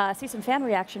see some fan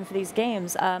reaction for these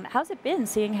games. How's it been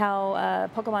seeing how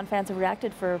Pokemon fans have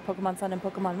reacted for Pokemon Sun and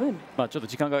Pokemon Moon? まあちょっと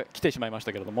時間が来てしまいまし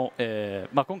たけれども、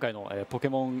まあ今回のポケ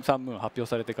モンサンムーン発表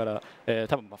されてから、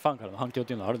多分ファンからの反響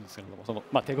というのはあるんですけれども、その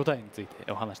手応えについ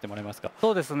てお話してもらえますか。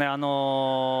そうですね。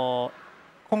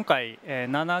今回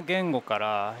7言語か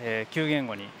ら9言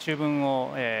語に中文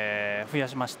を増や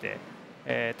しまして、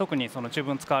特にその中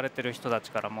文使われている人たち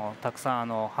からもたくさん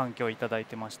反響をいただい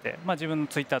てまして、自分の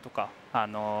ツイッターとか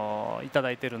いた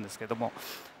だいてるんですけども、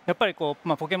やっぱりこ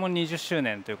うポケモン20周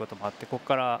年ということもあって、ここ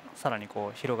からさらに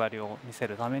こう広がりを見せ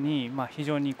るために非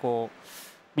常にこう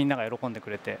みんなが喜んでく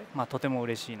れて、とても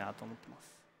嬉しいなと思ってま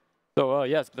す。So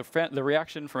yes, the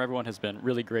reaction from everyone has been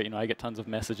really great. You know, I get tons of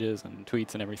messages and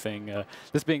tweets and everything.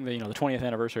 This being the the 20th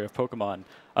anniversary of Pokemon,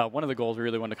 one of the goals we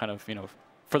really want to kind of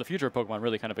for the future of Pokemon,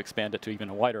 really kind of expand it to even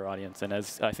a wider audience. And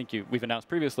as I think we've announced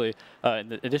previously,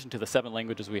 in addition to the 7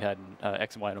 languages we had in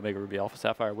X and Y and Omega Ruby Alpha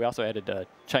Sapphire, we also added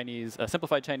Chinese,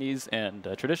 simplified Chinese, and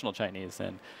traditional Chinese.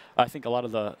 And I think a lot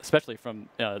of especially from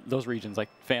those regions, like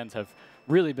fans have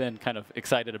really been kind of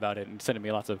excited about it and sending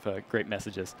me lots of great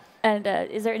messages. And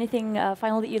is there anything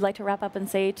final that you'd like to wrap up and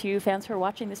say to fans who are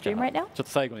watching the stream right now? ちょっと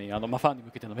最後にファンに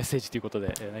向けてのメッセージということ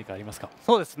で何かありますか？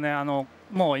そうですね。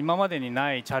もう今までに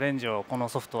ないチャレンジをこの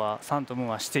ソフトはサンとムーン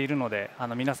はしているので、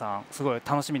皆さんすごい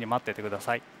楽しみに待っててくだ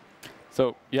さい。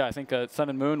So yeah, I think Sun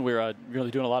and Moon, we're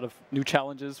really doing a lot of new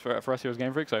challenges for us here as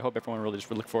Game Freak. So I hope everyone really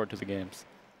just look forward to the games.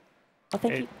 Well,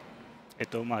 thank you.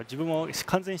 自分も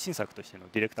完全新作としての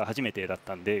ディレクター初めてだっ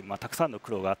たんで、たくさんの苦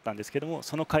労があったんですけども、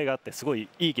その甲斐があってすごい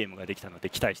いいゲームができたの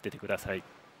で期待しててください。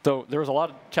So there was a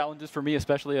lot of challenges for me,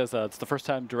 especially as it's the first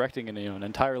time directing an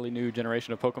entirely new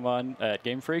generation of Pokemon at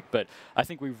Game Freak. But I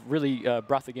think we've really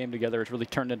brought the game together. It's really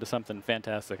turned into something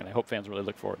fantastic, and I hope fans really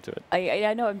look forward to it.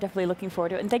 I know I'm definitely looking forward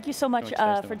to it. And thank you so much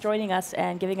for joining us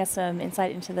and giving us some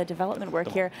insight into the development work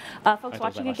here. Folks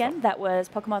watching again, that was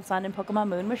Pokemon Sun and Pokemon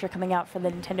Moon, which are coming out for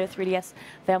the Nintendo 3DS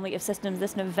family of systems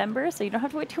this November, so you don't have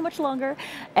to wait too much longer.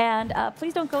 And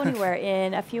please don't go anywhere.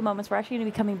 In a few moments, we're actually going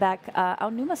to be coming back.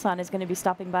 Aonuma-san is going to be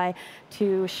stopping by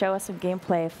to show us some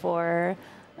gameplay for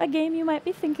a game you might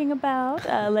be thinking about,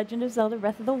 Legend of Zelda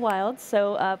Breath of the Wild.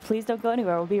 So please don't go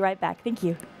anywhere. We'll be right back. Thank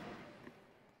you.